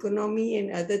and economy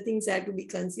and other things are to be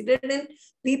considered, and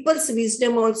people's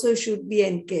wisdom also should be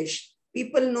encashed.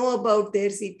 People know about their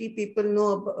city,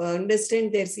 people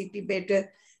understand their city better,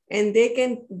 and they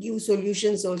can give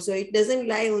solutions also. It doesn't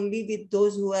lie only with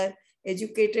those who are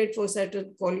educated for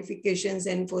certain qualifications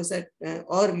and for certain,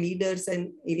 or leaders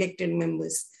and elected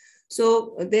members.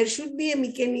 So there should be a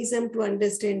mechanism to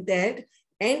understand that,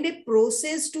 and a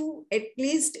process to, at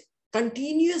least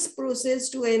continuous process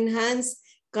to enhance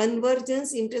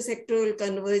convergence, intersectoral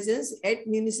convergence at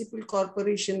municipal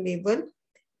corporation level.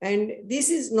 And this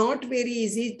is not very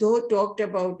easy, though talked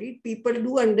about it. People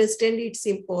do understand its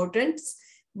importance,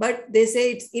 but they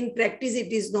say it's in practice,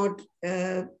 it is not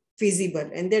feasible.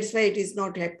 And that's why it is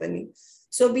not happening.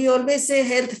 So we always say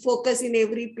health focus in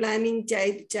every planning,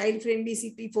 child-friendly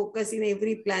city focus in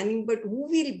every planning, but who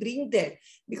will bring that?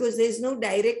 Because there's no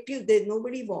directive,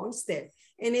 nobody wants that.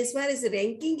 And as far as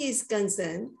ranking is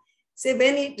concerned, say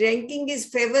when ranking is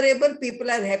favorable, people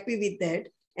are happy with that.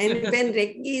 And when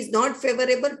ranking is not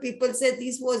favorable, people say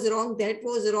this was wrong, that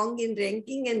was wrong in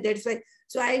ranking, and that's why.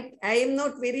 So I am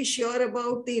not very sure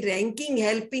about the ranking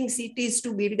helping cities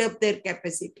to build up their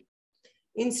capacity.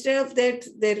 Instead of that,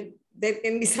 there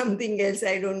can be something else,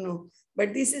 I don't know.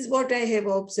 But this is what I have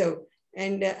observed.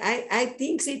 And I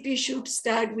think cities should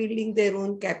start building their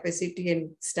own capacity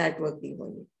and start working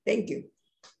on it. Thank you.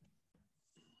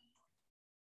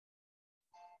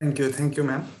 Thank you,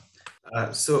 ma'am.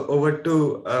 So over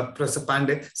to Professor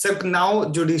Pandey. So now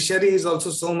judiciary is also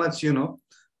so much,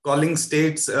 calling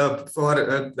states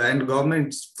for and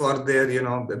governments for their,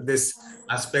 this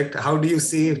aspect. How do you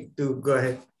see it? To go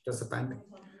ahead, Professor Pandey.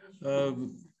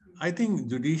 I think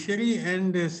judiciary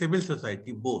and civil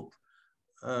society, both.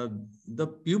 The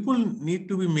people need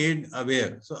to be made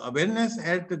aware. So awareness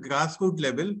at the grassroots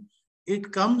level,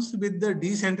 it comes with the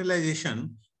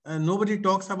decentralization. Nobody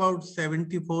talks about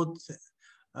 74th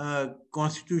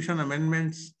Constitution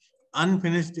Amendments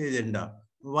unfinished agenda,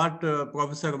 what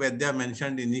Professor Vaidya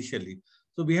mentioned initially.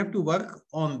 So we have to work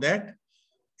on that.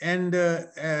 And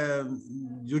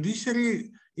judiciary,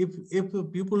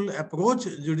 if people approach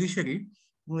judiciary,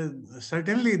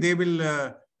 certainly they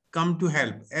will come to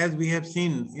help, as we have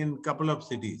seen in a couple of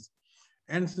cities.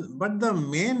 But the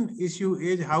main issue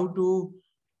is how to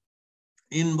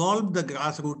involve the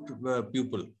grassroots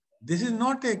people. This is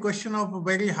not a question of a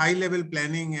very high level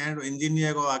planning and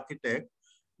engineer or architect.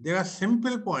 There are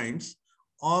simple points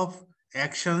of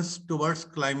actions towards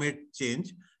climate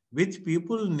change which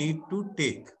people need to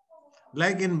take.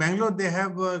 Like in Bangalore, they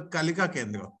have Kalika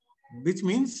Kendra, which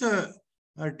means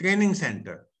training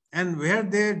center, and where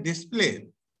they display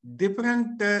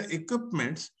different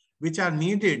equipments which are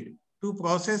needed to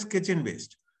process kitchen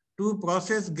waste, to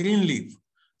process green leaf.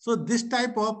 So this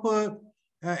type of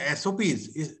SOPs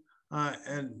is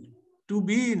to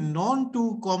be known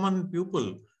to common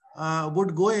people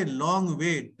would go a long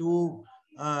way to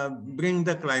bring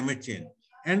the climate change.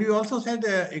 And you also said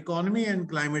economy and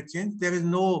climate change, there is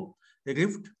no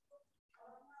rift.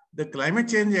 The climate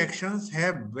change actions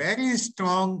have very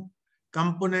strong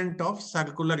component of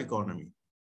circular economy.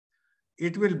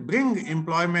 It will bring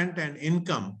employment and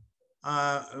income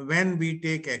when we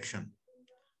take action.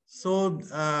 So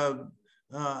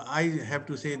I have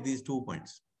to say these 2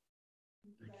 points.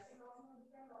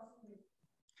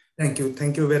 Thank you.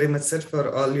 Thank you very much, sir,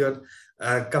 for all your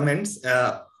comments.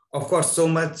 Of course, so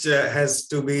much has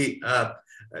to be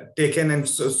taken, and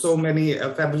so many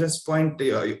fabulous points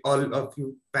all of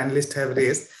you panelists have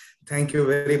raised. Thank you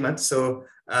very much. So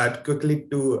quickly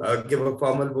to give a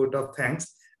formal vote of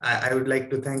thanks, I would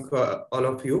like to thank all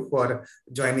of you for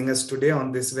joining us today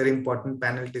on this very important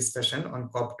panel discussion on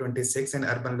COP26 and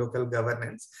urban local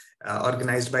governance,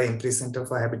 organized by IMPRI Center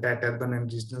for Habitat, Urban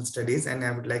and Regional Studies. And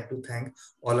I would like to thank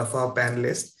all of our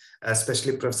panelists,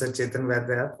 especially Professor Chetan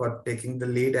Vaidya for taking the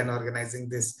lead and organizing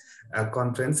this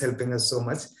conference, helping us so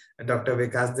much. Dr.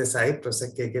 Vikas Desai, Professor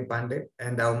K.K. Pandey,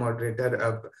 and our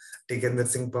moderator, Tikender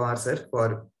Singh Pawar sir,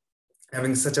 for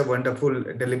having such a wonderful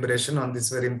deliberation on this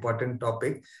very important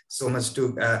topic. So much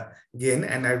to gain.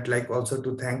 And I would like also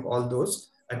to thank all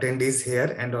those attendees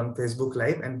here and on Facebook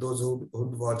Live, and those who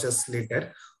would watch us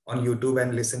later on YouTube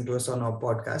and listen to us on our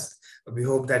podcast. We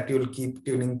hope that you'll keep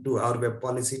tuning to our Web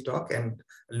Policy Talk and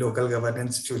Local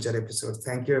Governance future episodes.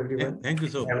 Thank you, everyone. Thank you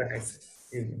so much. Have a nice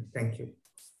evening. Thank you.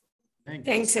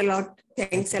 Thanks a lot.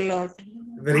 Thanks a lot.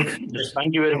 Very good. Yes,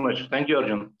 thank you very much. Thank you,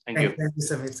 Arjun. Thank you. Thank you,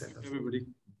 Samir sir. Everybody.